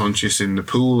unconscious in the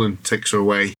pool and takes her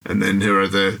away. And then her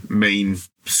other main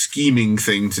scheming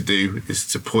thing to do is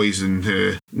to poison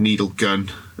her needle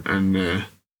gun. And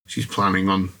she's planning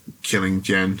on killing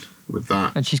Jen with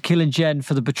that. And she's killing Jen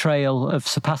for the betrayal of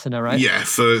Sapasana, right? Yeah,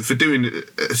 for doing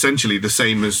essentially the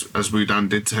same as Wudan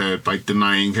did to her by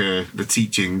denying her the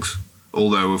teachings.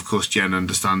 Although, of course, Jen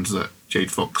understands that Jade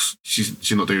Fox,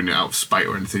 she's not doing it out of spite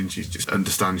or anything. She just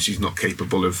understands she's not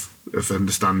capable of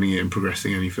understanding it and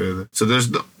progressing any further. So there's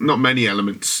not many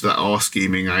elements that are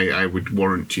scheming. I would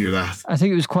warrant you that. I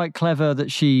think it was quite clever that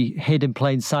she hid in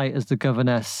plain sight as the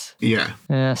governess. Yeah.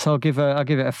 Yeah. So I'll give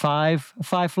it a 5. A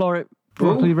 5 for it.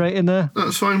 Probably right in there.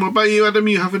 That's fine. What about you, Adam?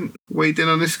 You haven't weighed in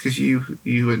on this because you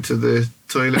went to the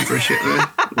toilet for a shit there.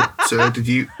 What did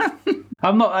you?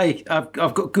 I'm not I've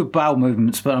got good bowel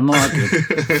movements, but I'm not that good.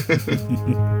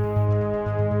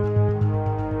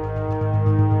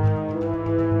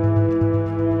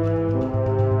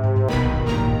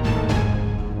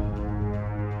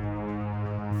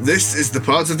 This is the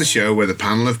part of the show where the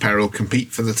panel of peril compete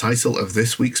for the title of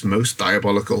this week's Most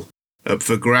Diabolical. Up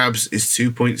for grabs is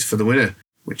 2 points for the winner,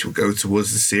 which will go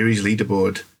towards the series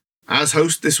leaderboard. As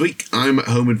host this week, I'm at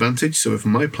home advantage, so if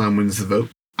my plan wins the vote,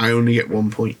 I only get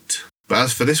 1 point. But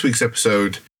as for this week's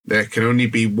episode, there can only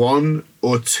be 1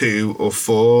 or 2 or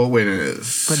 4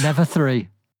 winners. But never 3.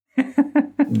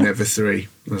 Never 3,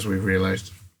 as we've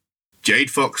realised.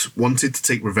 Jade Fox wanted to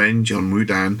take revenge on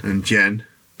Wudan and Jen,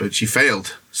 but she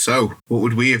failed. So, what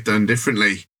would we have done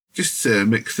differently? Just to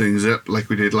mix things up like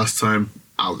we did last time,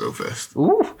 I'll go first.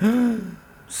 Ooh,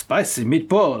 spicy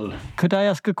meatball. Could I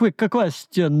ask a quick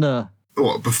question?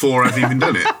 What, before I've even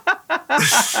done it?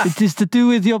 It is to do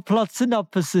with your plot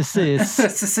synopsis.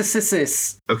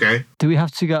 Okay. Do we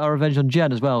have to get our revenge on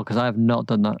Jen as well? Because I have not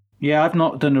done that. Yeah, I've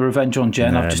not done a revenge on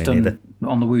Jen. No, I've just me done neither.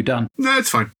 on the Wudan. No, it's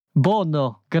fine.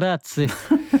 Buono, grazie.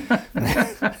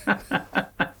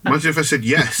 Imagine if I said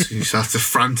yes. You just have to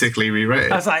frantically rewrite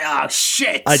it. I was like, oh,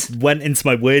 shit. I went into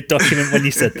my Word document when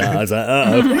you said that. I was like,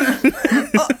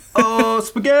 uh-oh. Oh,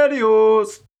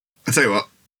 SpaghettiOs. I'll tell you what.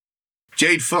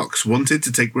 Jade Fox wanted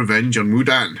to take revenge on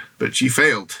Wudan, but she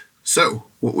failed. So,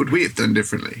 what would we have done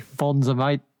differently? Bonza,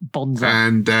 mate. Bonza.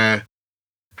 And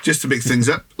just to mix things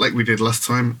up, like we did last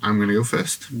time, I'm going to go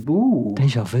first. Ooh.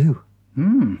 Deja vu.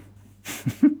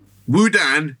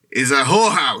 Wudan is a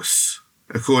whorehouse,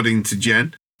 according to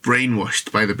Jen,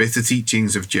 brainwashed by the bitter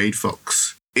teachings of Jade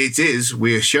Fox. It is,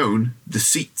 we are shown, the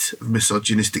seat of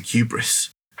misogynistic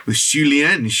hubris, with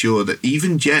Julien sure that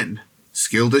even Jen,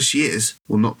 skilled as she is,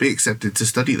 will not be accepted to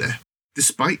study there.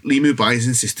 Despite Li Mubai's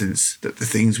insistence that the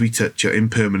things we touch are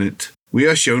impermanent, we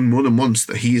are shown more than once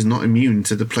that he is not immune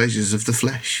to the pleasures of the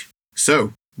flesh.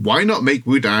 So, why not make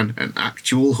Wudan an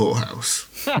actual whorehouse?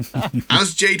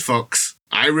 As Jade Fox,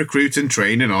 I recruit and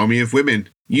train an army of women,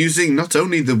 using not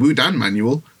only the Wudan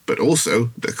manual, but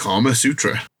also the Kama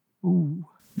Sutra. Ooh.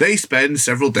 They spend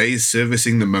several days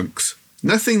servicing the monks.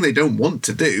 Nothing they don't want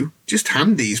to do, just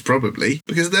handies probably,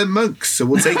 because they're monks, so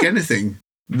we'll take anything.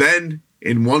 Then,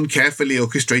 in one carefully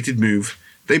orchestrated move,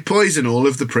 they poison all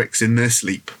of the pricks in their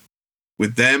sleep.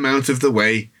 With them out of the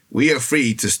way, we are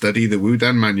free to study the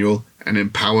Wudan manual and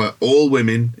empower all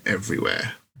women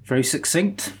everywhere. Very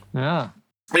succinct. Yeah.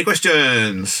 Any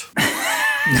questions?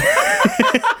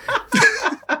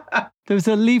 There was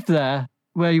a leap there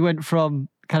where you went from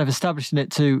kind of establishing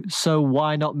it to, so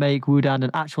why not make Wudan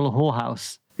an actual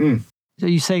whorehouse? Are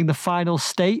you saying the final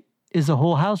state is a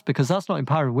whorehouse? Because that's not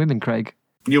empowering women, Craig.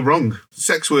 You're wrong.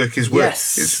 Sex work is work.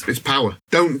 Yes. It's power.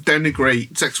 Don't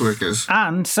denigrate sex workers.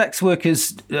 And sex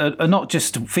workers are not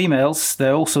just females,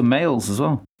 they're also males as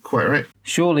well. Quite right.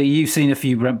 Surely you've seen a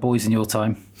few rent boys in your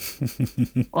time.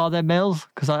 Are there males?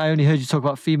 Because I only heard you talk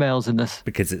about females in this.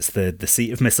 Because it's the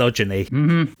seat of misogyny.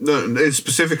 No, it's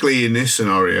specifically in this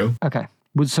scenario. Okay.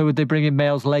 So would they bring in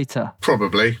males later?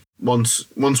 Probably. Once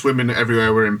women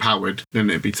everywhere were empowered, then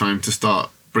it'd be time to start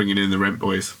bringing in the rent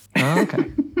boys. Oh,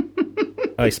 okay.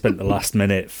 I spent the last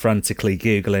minute frantically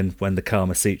Googling when the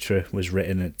Kama Sutra was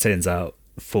written. It turns out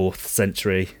 4th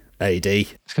century AD. I was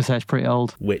going to say it's pretty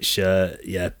old. Which,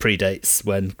 predates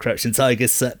when Crouching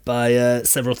Tiger's set by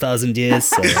several thousand years.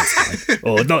 So that's fine.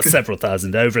 Or not several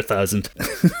thousand, over 1,000.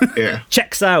 Yeah.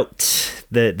 Checks out.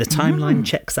 The timeline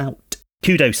checks out.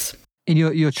 Kudos. In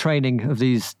your training of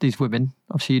these women,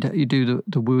 obviously you do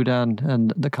the Wudan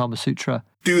and the Kama Sutra.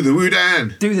 Do the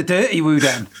Wudan. Do the dirty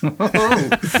Wudan.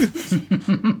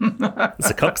 It's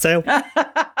a cocktail.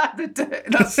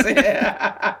 That's it.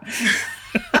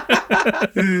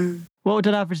 What would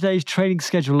an average day's training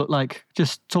schedule look like?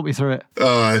 Just talk me through it.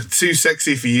 Too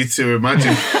sexy for you to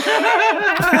imagine.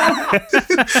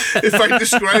 If I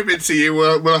describe it to you,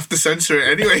 we'll have to censor it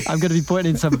anyway. I'm going to be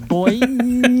putting in some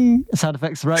boing sound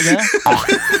effects right there.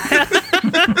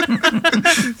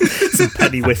 Some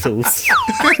penny whistles.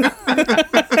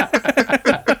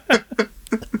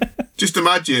 Just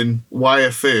imagine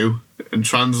wire foo and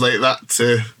translate that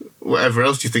to whatever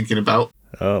else you're thinking about.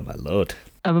 Oh, my Lord.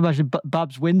 I'm imagining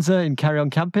Babs Windsor in Carry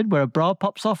On Camping, where a bra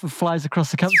pops off and flies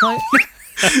across the campsite.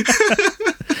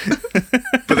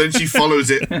 But then she follows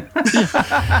it.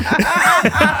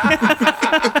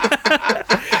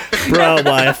 Bra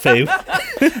wire foo.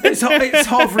 It's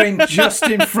hovering just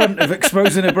in front of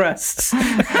exposing her breasts.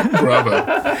 Bravo.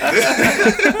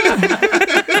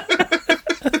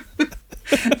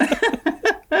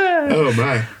 Oh,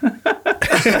 my.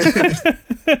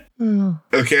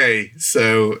 Okay,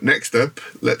 so next up,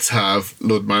 let's have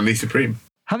Lord Manly Supreme.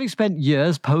 Having spent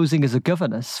years posing as a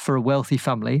governess for a wealthy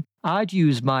family, I'd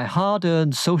use my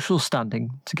hard-earned social standing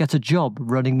to get a job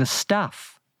running the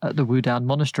staff at the Wudan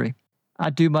Monastery.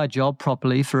 I'd do my job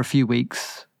properly for a few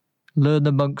weeks, learn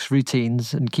the monks'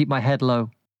 routines, and keep my head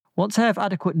low. Once I have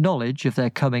adequate knowledge of their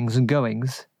comings and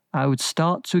goings, I would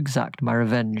start to exact my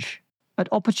revenge. At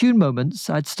opportune moments,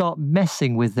 I'd start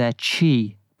messing with their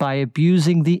qi by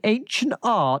abusing the ancient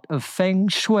art of feng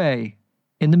shui.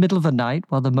 In the middle of the night,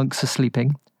 while the monks are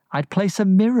sleeping, I'd place a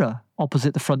mirror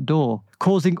opposite the front door,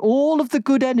 causing all of the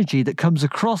good energy that comes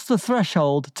across the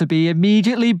threshold to be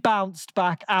immediately bounced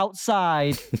back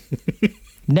outside.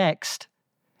 Next,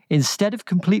 instead of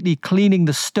completely cleaning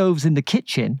the stoves in the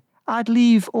kitchen, I'd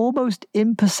leave almost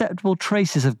imperceptible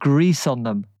traces of grease on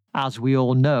them. As we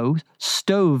all know,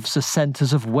 stoves are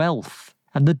centres of wealth,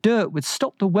 and the dirt would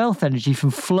stop the wealth energy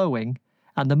from flowing,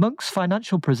 and the monk's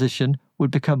financial position would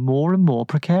become more and more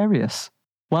precarious.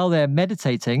 While they're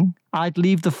meditating, I'd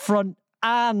leave the front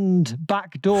and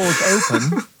back doors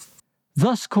open,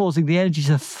 thus causing the energy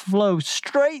to flow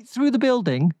straight through the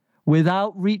building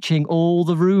without reaching all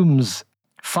the rooms.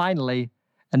 Finally,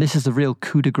 and this is the real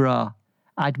coup de grace,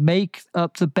 I'd make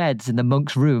up the beds in the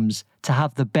monks' rooms to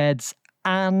have the beds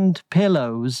and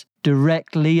pillows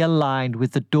directly aligned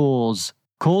with the doors,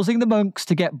 causing the monks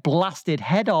to get blasted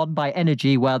head-on by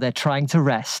energy while they're trying to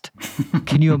rest.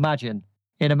 Can you imagine?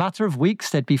 In a matter of weeks,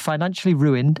 they'd be financially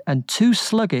ruined and too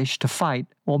sluggish to fight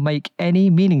or make any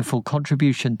meaningful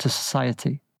contribution to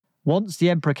society. Once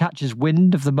the emperor catches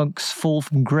wind of the monks' fall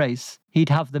from grace, he'd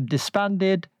have them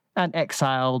disbanded and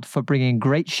exiled for bringing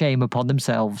great shame upon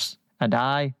themselves, and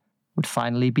I would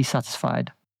finally be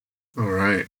satisfied. All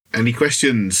right. Any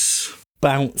questions?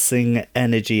 Bouncing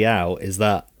energy out, is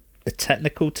that a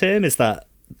technical term? Is that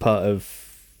part of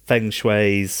Feng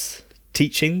Shui's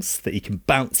teachings, that you can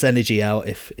bounce energy out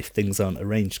if things aren't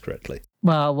arranged correctly?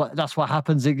 Well, that's what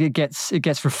happens. It gets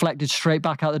reflected straight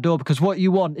back out the door, because what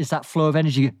you want is that flow of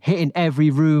energy hitting every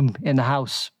room in the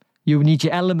house. You need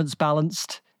your elements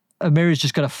balanced. A mirror's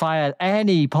just going to fire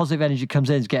any positive energy that comes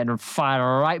in, is getting fired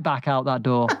right back out that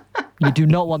door. You do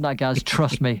not want that, Gaz.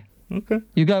 Trust me. Okay.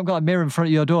 You haven't got a mirror in front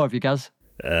of your door, have you, Gaz?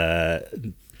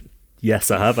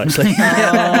 Yes, I have, actually.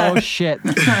 Oh, shit.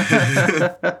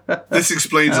 This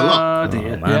explains a lot. Oh,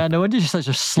 dear. Yeah, no wonder you're such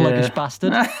a sluggish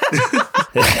bastard.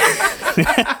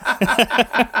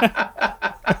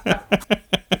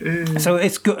 So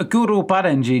it's good or bad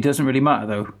energy doesn't really matter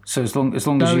though. So as long as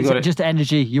No, you got it's just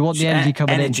energy. You want the energy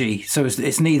coming energy. So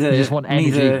it's neither. in. You just want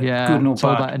energy. neither Yeah, good nor it's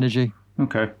all bad. about energy.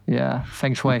 Okay. Yeah,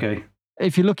 feng shui. Okay.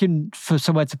 If you're looking for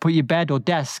somewhere to put your bed or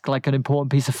desk, like an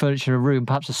important piece of furniture in a room,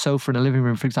 perhaps a sofa in a living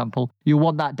room, for example, you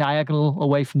want that diagonal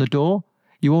away from the door.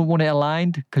 You won't want it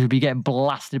aligned because you'll be getting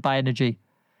blasted by energy.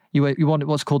 You want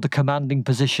what's called the commanding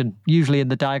position, usually in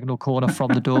the diagonal corner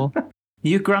from the door.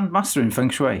 You're Grandmaster in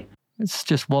Feng Shui. It's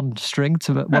just one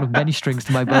of many strings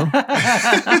to my bow.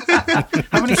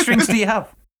 How many strings do you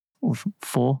have? Oh,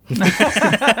 4,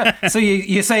 So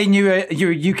you're saying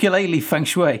you're ukulele Feng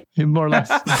Shui? more or less.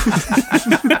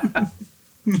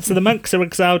 So the monks are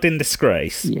exiled in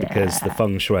disgrace Yeah. because the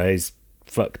Feng Shui's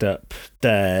fucked up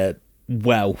their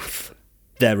wealth,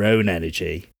 their own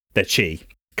energy, their qi.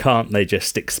 Can't they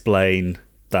just explain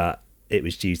that it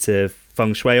was due to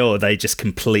Feng Shui, or are they just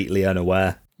completely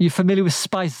unaware? You familiar with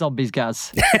spice zombies,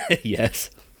 Gaz?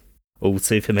 Yes. All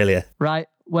too familiar. Right.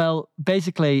 Well,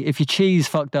 basically, if your cheese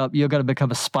fucked up, you're going to become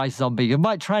a spice zombie. You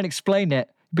might try and explain it.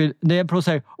 the Emperor will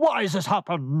say, "Why has this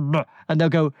happened?" And they'll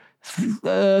go,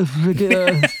 because,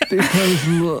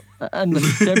 and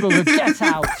the Emperor will go, "Get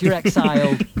out, you're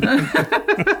exiled."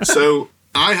 So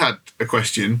I had a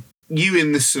question. You,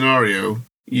 in this scenario,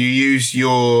 you use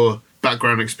your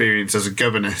background experience as a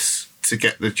governess to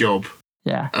get the job.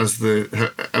 Yeah.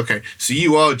 Okay, so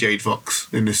you are Jade Fox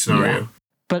in this scenario. Yeah.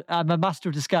 But I'm a master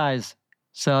of disguise,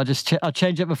 so I'll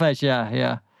change up my face.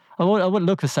 Yeah. I wouldn't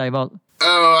look the same. Oh,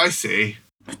 I see.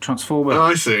 Transformer. Oh,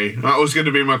 I see. That was going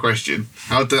to be my question.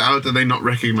 How do they not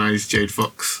recognise Jade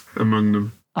Fox among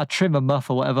them? I'd trim a muff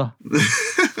or whatever.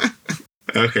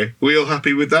 Okay, we all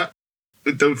happy with that?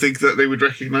 Don't think that they would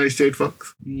recognise Jade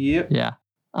Fox? Yep. Yeah,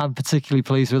 I'm particularly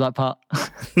pleased with that part.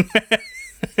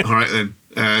 All right then.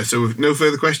 So with no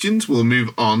further questions, we'll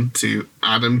move on to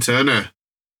Adam Turner.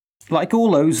 Like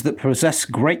all those that possess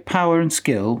great power and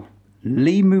skill,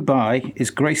 Li Mubai is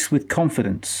graced with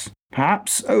confidence,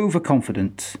 perhaps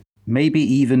overconfident, maybe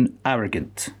even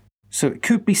arrogant. So it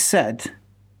could be said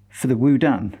for the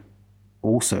Wudan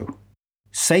also.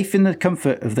 Safe in the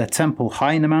comfort of their temple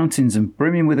high in the mountains and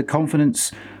brimming with a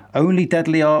confidence only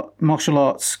deadly martial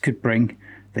arts could bring,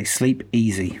 they sleep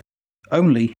easy.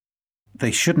 Only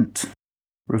they shouldn't.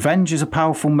 Revenge is a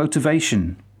powerful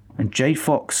motivation, and Jade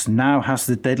Fox now has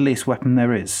the deadliest weapon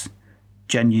there is,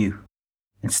 Jen Yu.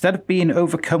 Instead of being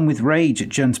overcome with rage at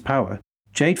Jen's power,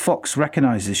 Jade Fox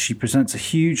recognizes she presents a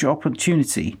huge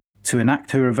opportunity to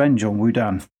enact her revenge on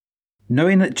Wudan.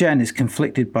 Knowing that Jen is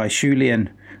conflicted by Shu Lian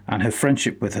and her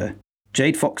friendship with her,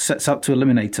 Jade Fox sets out to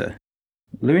eliminate her.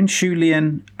 Luring Shu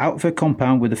Lian out of her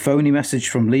compound with a phony message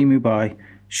from Li Mubai,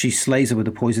 she slays her with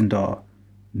a poison dart.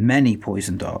 Many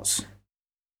poison darts.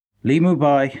 Li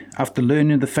Mubai, after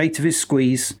learning the fate of his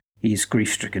squeeze, he is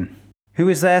grief-stricken. Who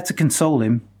is there to console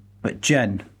him but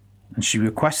Jen? And she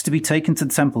requests to be taken to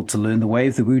the temple to learn the way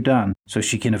of the Wudan so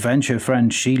she can avenge her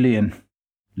friend Shi Lian.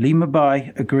 Li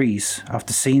Mubai agrees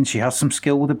after seeing she has some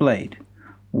skill with a blade,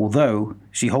 although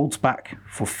she holds back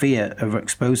for fear of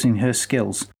exposing her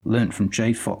skills learnt from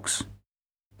Jade Fox.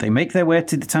 They make their way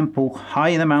to the temple high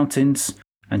in the mountains,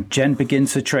 and Jen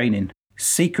begins her training,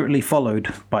 secretly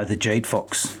followed by the Jade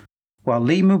Fox. While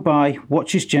Li Mubai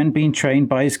watches Jen being trained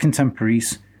by his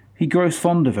contemporaries, he grows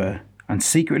fond of her and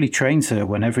secretly trains her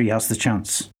whenever he has the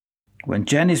chance. When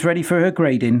Jen is ready for her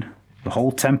grading, the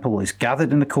whole temple is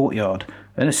gathered in the courtyard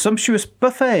and a sumptuous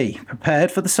buffet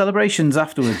prepared for the celebrations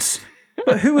afterwards.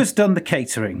 But who has done the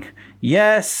catering?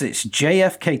 Yes, it's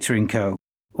JF Catering Co.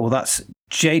 Or that's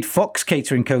Jade Fox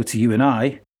Catering Co. to you and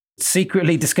I,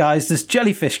 secretly disguised as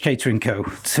Jellyfish Catering Co.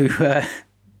 to the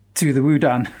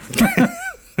Wudan.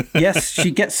 Yes,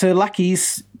 she gets her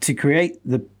lackeys to create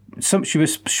the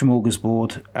sumptuous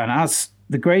smorgasbord, and as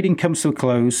the grading comes to a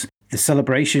close, the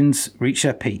celebrations reach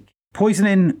their peak.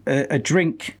 Poisoning a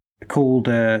drink called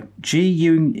Ji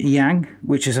Yun Yang,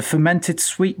 which is a fermented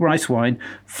sweet rice wine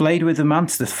flavoured with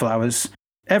amanthus flowers.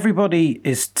 Everybody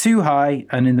is too high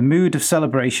and in the mood of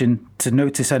celebration to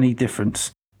notice any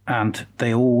difference, and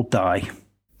they all die.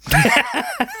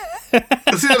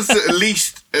 I think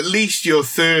that's at least your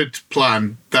third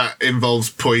plan that involves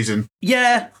poison.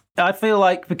 Yeah, I feel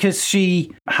like because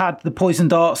she had the poison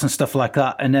darts and stuff like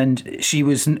that, and then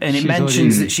she's it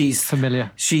mentions that she's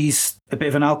familiar. She's a bit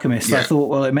of an alchemist. Yeah. I thought,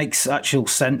 well, it makes actual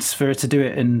sense for her to do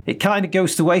it, and it kind of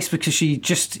goes to waste because she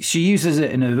uses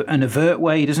it in an overt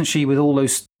way, doesn't she, with all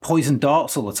those poison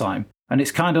darts all the time. And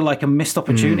it's kind of like a missed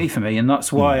opportunity for me, and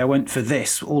that's why I went for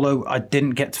this, although I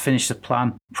didn't get to finish the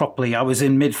plan properly. I was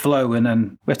in mid-flow, and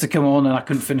then we had to come on, and I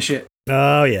couldn't finish it.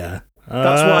 Oh, yeah.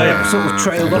 That's why I sort of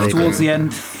trailed off towards the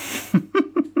end.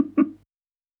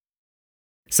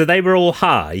 So they were all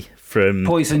high from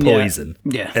Poison.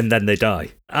 Yeah. And then they die.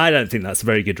 I don't think that's a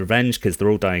very good revenge, because they're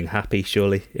all dying happy,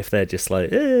 surely, if they're just like,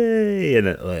 hey,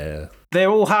 and They're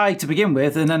all high to begin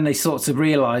with, and then they sort of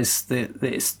realise that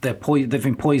they've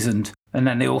been poisoned, and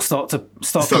then they all start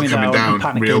coming down and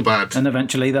panicking, real bad. and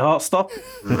eventually their hearts stop.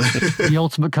 The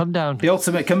ultimate come down. The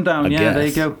ultimate come down, yeah, there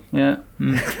you go. Yeah.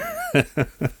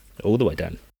 all the way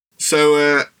down.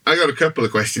 So I got a couple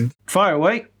of questions. Fire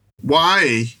away.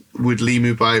 Why would Li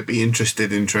Mubai be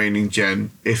interested in training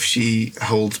Jen if she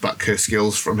holds back her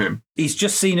skills from him? He's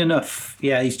just seen enough.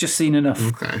 Yeah, he's just seen enough.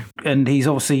 Okay. And he's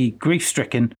obviously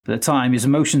grief-stricken at the time. His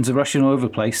emotions are rushing all over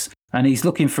the place. And he's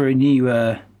looking for a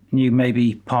new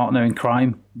maybe partner in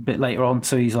crime a bit later on.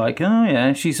 So he's like, oh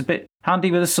yeah, she's a bit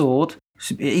handy with a sword.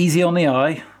 She's a bit easy on the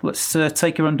eye. Let's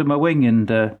take her under my wing and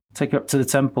take her up to the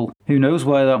temple. Who knows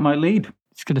where that might lead.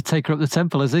 He's going to take her up the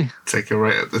temple, is he? Take her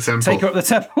right up the temple. Take her up the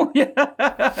temple, yeah.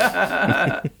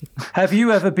 Have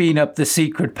you ever been up the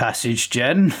secret passage,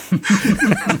 Jen?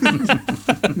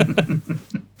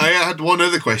 I had one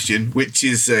other question, which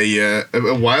is a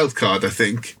wild card, I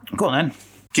think. Go on then.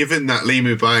 Given that Li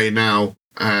Mubai now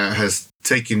has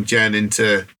taken Jen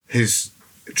into his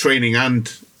training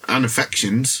and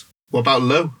affections, what about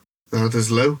Lo? How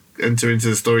does Lo enter into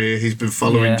the story? He's been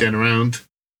following Jen around.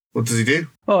 What does he do?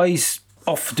 Oh, he's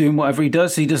off doing whatever he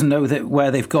does. He doesn't know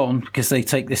where they've gone because they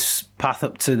take this path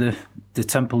up to the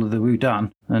temple of the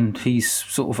Wudan, and he's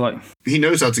sort of like... He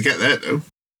knows how to get there, though,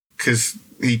 because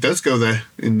he does go there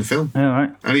in the film. All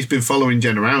right. And he's been following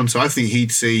Jen around, so I think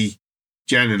he'd see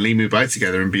Jen and Li Mubai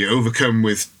together and be overcome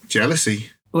with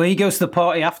jealousy. Well, he goes to the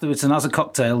party afterwards and has a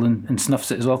cocktail and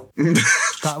snuffs it as well.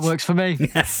 That works for me.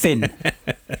 Finn.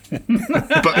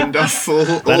 Buttoned off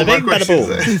all my questions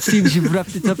there. It seems you've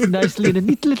wrapped it up nicely in a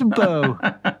neat little bow.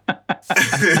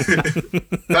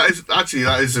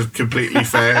 That is a completely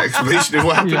fair explanation of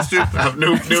what happens to him. I have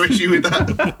no issue with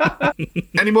that.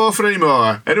 Any more for any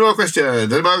more? Any more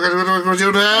questions? Any more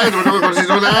questions?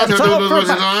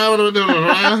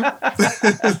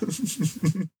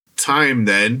 Time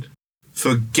then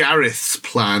for Gareth's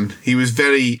plan. He was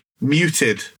very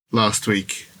muted last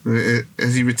week.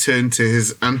 Has he returned to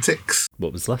his antics?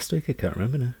 What was last week? I can't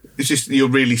remember now. It's just your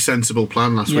really sensible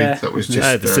plan last week. That was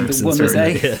just the Simpsons. one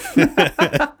day.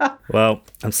 Well,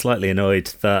 I'm slightly annoyed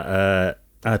that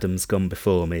Adam's gone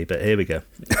before me, but here we go.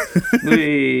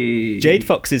 Jade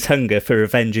Fox's hunger for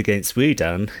revenge against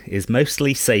Wudan is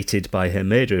mostly sated by her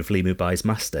murder of Li Mubai's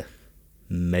master.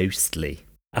 Mostly.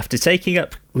 After taking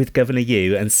up with Governor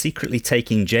Yu and secretly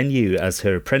taking Jen Yu as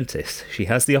her apprentice, she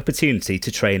has the opportunity to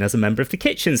train as a member of the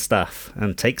kitchen staff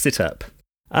and takes it up.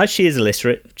 As she is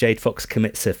illiterate, Jade Fox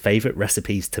commits her favourite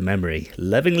recipes to memory,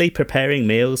 lovingly preparing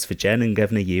meals for Jen and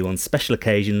Governor Yu on special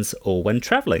occasions or when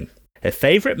travelling. Her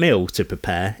favourite meal to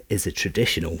prepare is a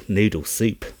traditional noodle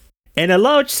soup. In a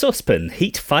large saucepan,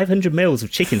 heat 500 ml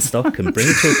of chicken stock and bring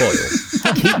it to a boil.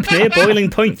 Keep near boiling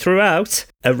point throughout,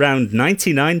 around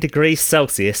 99 degrees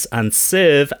Celsius, and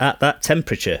serve at that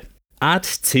temperature. Add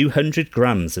 200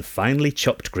 grams of finely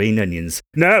chopped green onions.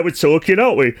 Now we're talking,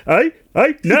 aren't we?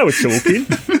 Now we're talking.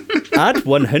 Add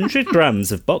 100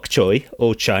 grams of bok choy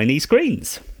or Chinese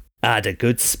greens. Add a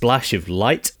good splash of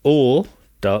light or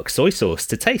dark soy sauce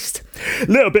to taste. A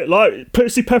little bit like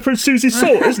Percy Pepper and Susie's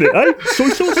salt, isn't it, Soy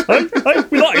sauce,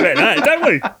 We like a bit of that, don't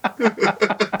we?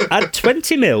 Add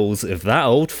 20 ml of that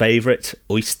old favourite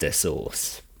oyster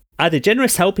sauce. Add a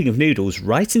generous helping of noodles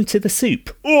right into the soup.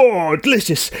 Oh,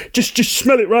 delicious. Just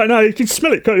smell it right now. You can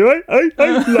smell it, can't you,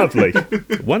 Lovely.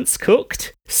 Once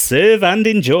cooked, serve and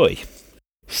enjoy.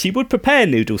 She would prepare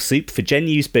noodle soup for Jen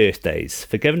Yu's birthdays,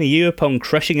 for Governor Yu upon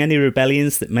crushing any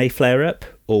rebellions that may flare up,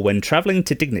 or when travelling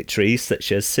to dignitaries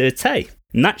such as Sir Tay.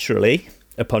 Naturally,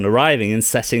 upon arriving and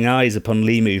setting eyes upon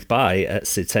Li Mubai at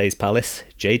Sir Tay's palace,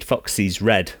 Jade Fox sees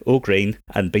red or green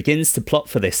and begins to plot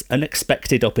for this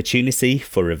unexpected opportunity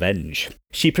for revenge.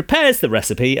 She prepares the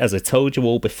recipe as I told you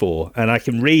all before, and I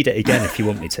can read it again if you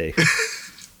want me to.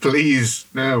 Please,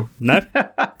 no. No?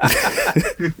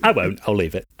 I won't, I'll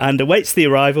leave it. And awaits the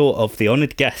arrival of the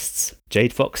honoured guests.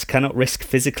 Jade Fox cannot risk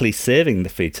physically serving the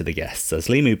food to the guests, as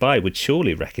Li Mubai would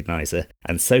surely recognise her,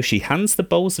 and so she hands the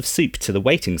bowls of soup to the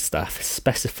waiting staff,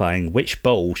 specifying which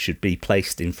bowl should be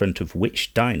placed in front of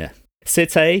which diner. Sir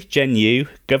Tay, Jen Yu,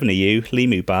 Governor Yu, Li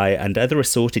Mubai and other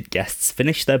assorted guests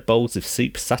finish their bowls of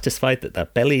soup, satisfied that their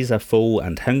bellies are full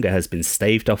and hunger has been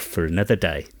staved off for another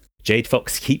day. Jade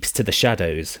Fox keeps to the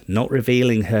shadows, not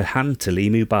revealing her hand to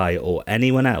Li Mubai or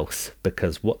anyone else,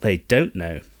 because what they don't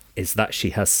know is that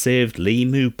she has served Li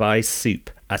Mubai's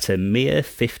soup at a mere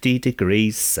 50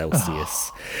 degrees Celsius,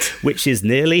 which is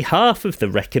nearly half of the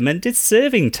recommended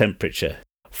serving temperature.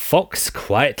 Fox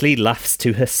quietly laughs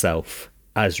to herself,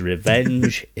 as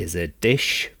revenge is a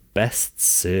dish best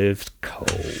served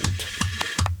cold.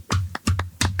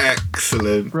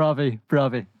 Excellent.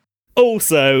 Bravi.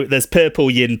 Also, there's purple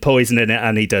yin poison in it,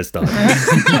 and he does die.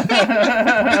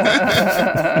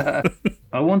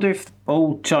 I wonder if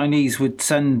old Chinese would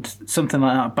send something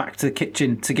like that back to the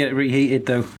kitchen to get it reheated,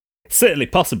 though. Certainly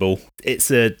possible. It's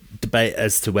a debate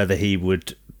as to whether he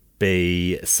would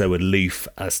be so aloof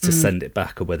as to send it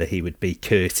back, or whether he would be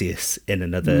courteous in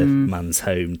another man's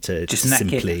home to just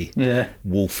simply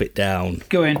wolf it down.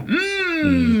 Go in.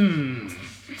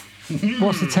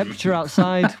 What's the temperature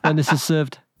outside when this is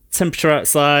served? Temperature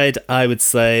outside, I would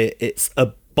say it's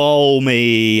a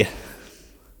balmy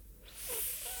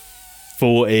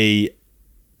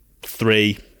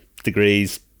 43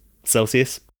 degrees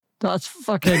Celsius. That's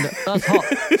hot.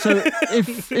 So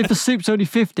if the soup's only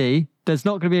 50, there's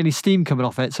not going to be any steam coming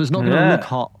off it, so it's not going to look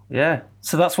hot. Yeah.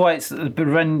 So that's why it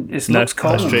looks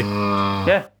cold. That's true.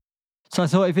 Yeah. So I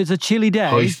thought if it's a chilly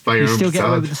day, you still get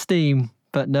away with the steam,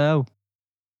 but no.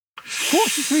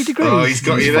 43 degrees. Oh, he's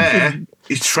got you there.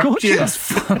 He's trapped you. That's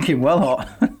fucking well hot.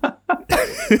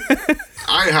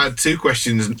 I had two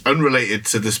questions unrelated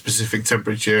to the specific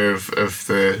temperature of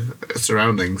the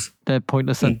surroundings. They're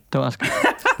pointless then. Don't ask.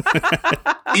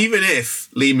 Even if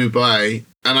Lee Mubai,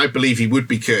 and I believe he would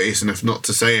be courteous enough not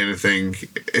to say anything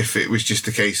if it was just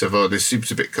a case of, oh, this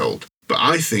soup's a bit cold. But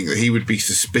I think that he would be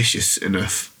suspicious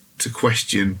enough to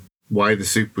question why the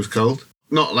soup was cold.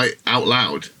 Not like out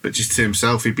loud, but just to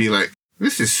himself, he'd be like,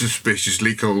 this is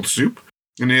suspiciously cold soup.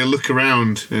 And he'll look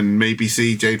around and maybe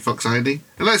see Jade Fox hiding.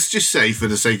 And let's just say, for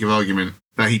the sake of argument,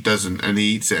 that he doesn't and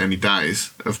he eats it and he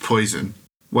dies of poison.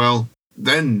 Well,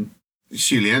 then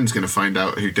Xu Lian's going to find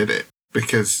out who did it.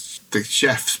 Because the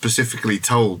chef specifically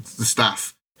told the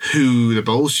staff who the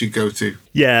bowls should go to.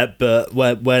 Yeah, but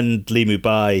when Li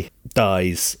Mubai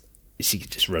dies, she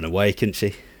could just run away, couldn't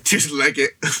she? Just leg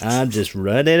it. I'm just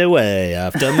running away.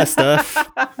 I've done my stuff.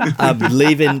 I'm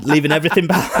leaving everything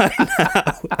behind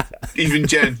now. Even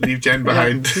Jen. Leave Jen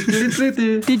behind.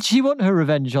 Did she want her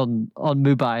revenge on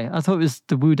Mubai? I thought it was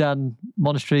the Wudan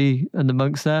monastery and the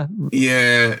monks there.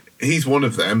 Yeah, he's one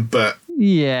of them, but...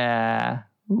 Yeah.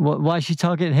 Why is she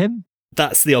targeting him?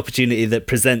 That's the opportunity that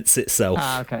presents itself.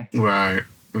 Ah, okay. Right,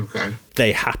 okay.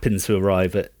 They happen to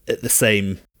arrive at the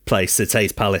same place,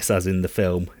 Satay's palace, as in the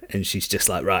film, and she's just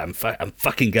like, right, I'm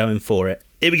fucking going for it.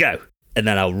 Here we go. And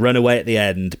then I'll run away at the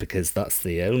end because that's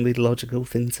the only logical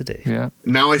thing to do. Yeah.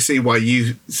 Now I see why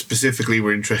you specifically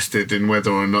were interested in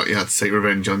whether or not you had to take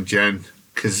revenge on Jen.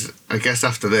 Because I guess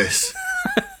after this,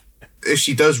 if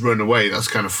she does run away, that's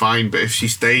kind of fine. But if she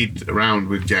stayed around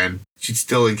with Jen, she'd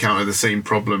still encounter the same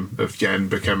problem of Jen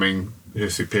becoming her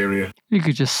superior. You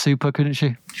could just soup her, couldn't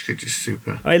she? She could just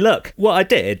super. Hey, look, what I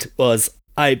did was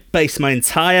I based my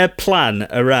entire plan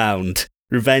around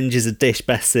revenge is a dish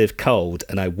best served cold,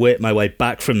 and I worked my way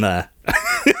back from there.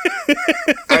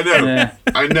 I know, yeah.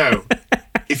 I know.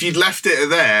 If you'd left it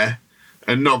there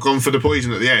and not gone for the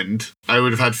poison at the end, I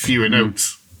would have had fewer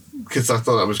notes, because I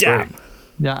thought that was great.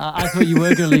 Yeah, I thought you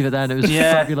were going to leave it there, and it was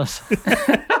fabulous.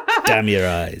 Damn your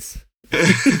eyes.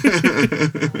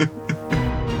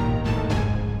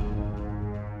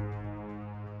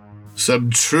 Some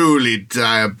truly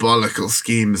diabolical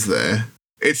schemes there.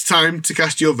 It's time to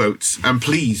cast your votes, and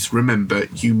please remember,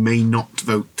 you may not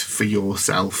vote for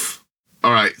yourself.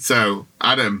 All right, so,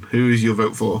 Adam, who is your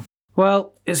vote for?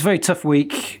 Well, it's a very tough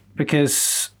week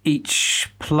because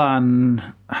each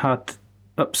plan had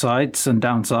upsides and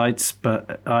downsides,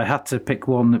 but I had to pick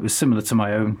one that was similar to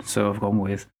my own, so I've gone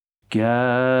with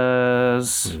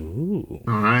Gaz. Ooh.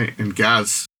 All right, and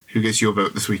Gaz, who gets your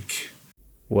vote this week?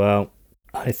 Well,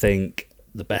 I think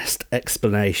the best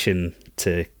explanation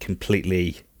to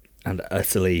completely and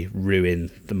utterly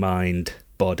ruin the mind,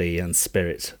 body and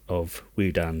spirit of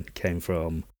Wudan came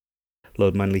from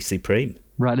Lord Manly Supreme.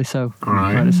 Rightly so. All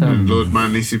right, Rightly so. And Lord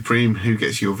Manly Supreme, who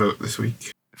gets your vote this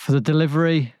week? For the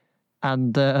delivery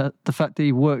and the fact that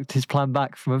he worked his plan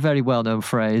back from a very well-known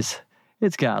phrase,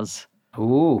 it's Gaz.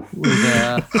 Ooh.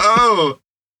 Oh,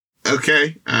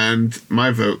 okay. And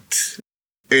my vote,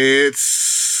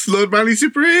 it's Lord Manly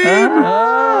Supreme. Oh.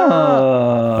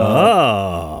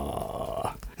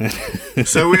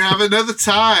 So we have another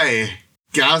tie.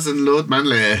 Gaz and Lord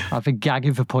Manly. I've been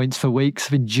gagging for points for weeks.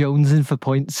 I've been jonesing for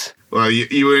points. Well,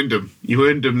 you earned them. You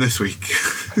earned them this week.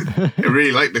 I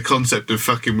really like the concept of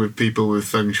fucking with people with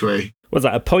feng shui. Was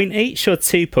that a point each or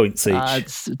 2 points each?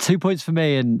 It's 2 points for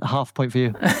me and half a point for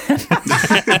you. Yeah,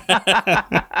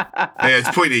 it's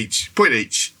point each. Point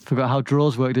each. Forgot how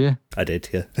draws work, do you? I did,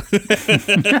 yeah.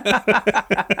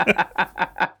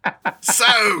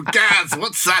 So, Gaz,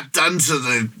 what's that done to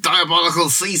the Diabolical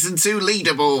Season 2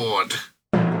 leaderboard?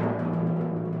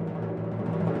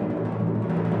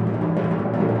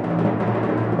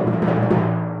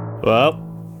 Well,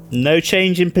 no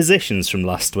change in positions from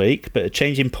last week, but a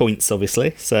change in points,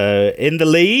 obviously. So in the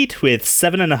lead with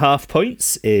 7.5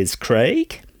 points is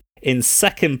Craig. In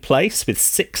second place with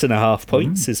 6.5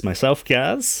 points is myself,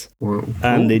 Gaz. Whoa.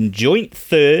 And in joint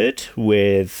third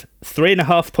with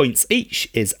 3.5 points each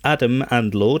is Adam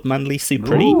and Lord Manly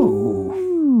Supreme.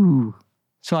 Ooh.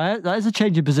 So that is a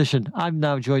change in position. I'm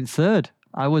now joint third.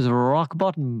 I was rock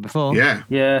bottom before. Yeah.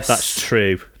 Yes. That's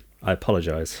true. I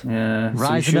apologise. Yeah.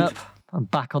 Rising up. I'm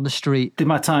back on the street. Did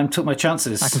my time, took my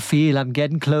chances. I can feel I'm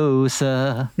getting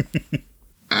closer.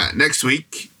 Next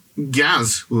week,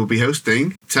 Gaz will be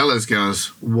hosting. Tell us,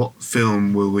 Gaz, what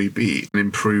film will we be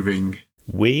improving?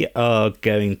 We are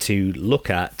going to look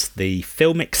at the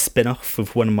filmic spin-off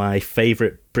of one of my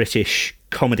favourite British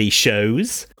comedy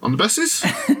shows. On the buses?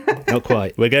 Not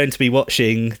quite. We're going to be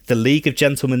watching The League of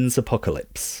Gentlemen's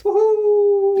Apocalypse.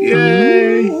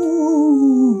 Yay!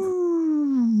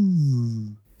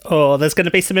 Oh, there's going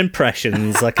to be some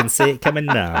impressions. I can see it coming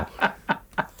now.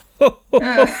 Ho, ho,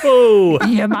 ho, ho.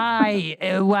 You're my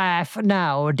wife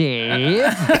now, Dave.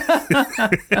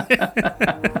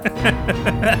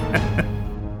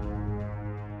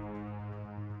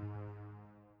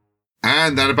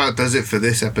 And that about does it for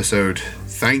this episode.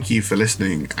 Thank you for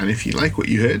listening, and if you like what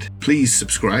you heard, please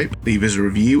subscribe, leave us a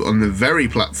review on the very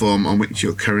platform on which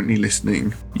you're currently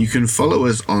listening. You can follow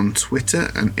us on Twitter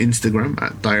and Instagram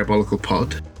at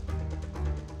DiabolicalPod.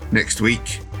 Next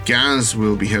week, Gaz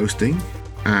will be hosting,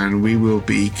 and we will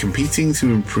be competing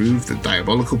to improve the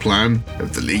diabolical plan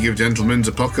of the League of Gentlemen's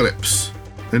Apocalypse.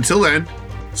 Until then,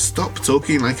 stop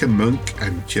talking like a monk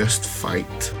and just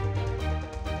fight.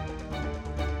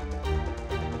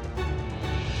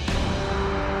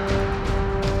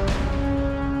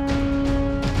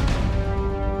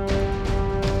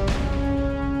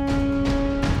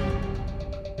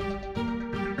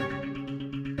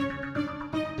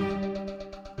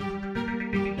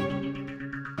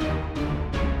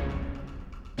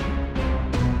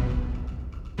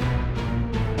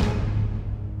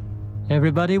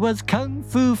 Everybody was kung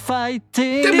fu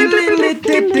fighting.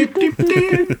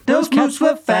 Those moves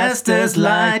were fast as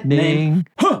lightning.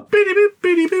 But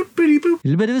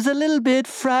it was a little bit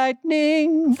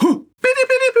frightening. But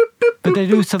they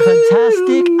do some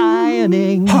fantastic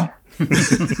ironing.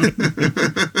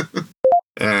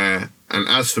 And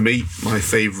as for me, my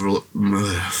favourite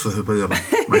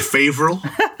martial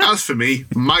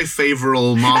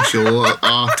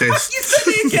artist.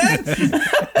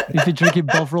 You've been drinking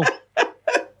Bovril.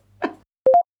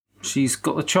 She's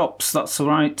got the chops, that's all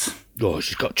right. Oh,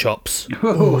 she's got chops.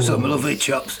 Oh, some lovely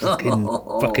chops.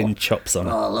 Fucking chops on Oh,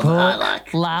 her. I love what I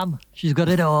like. Lamb. She's got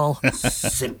it all.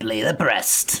 Simply the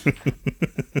breast.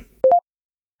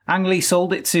 Ang Lee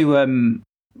sold it to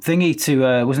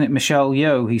wasn't it Michelle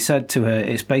Yeoh? He said to her,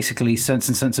 it's basically Sense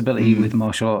and Sensibility with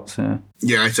martial arts.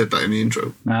 Yeah, I said that in the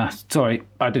intro. Sorry,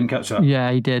 I didn't catch that.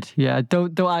 Yeah, he did. Yeah,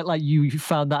 don't act like you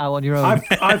found that out on your own. I've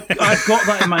got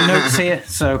that in my notes here,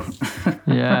 so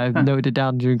Yeah, I noted it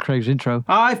down during Craig's intro.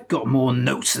 I've got more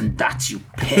notes than that, you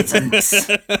pedants.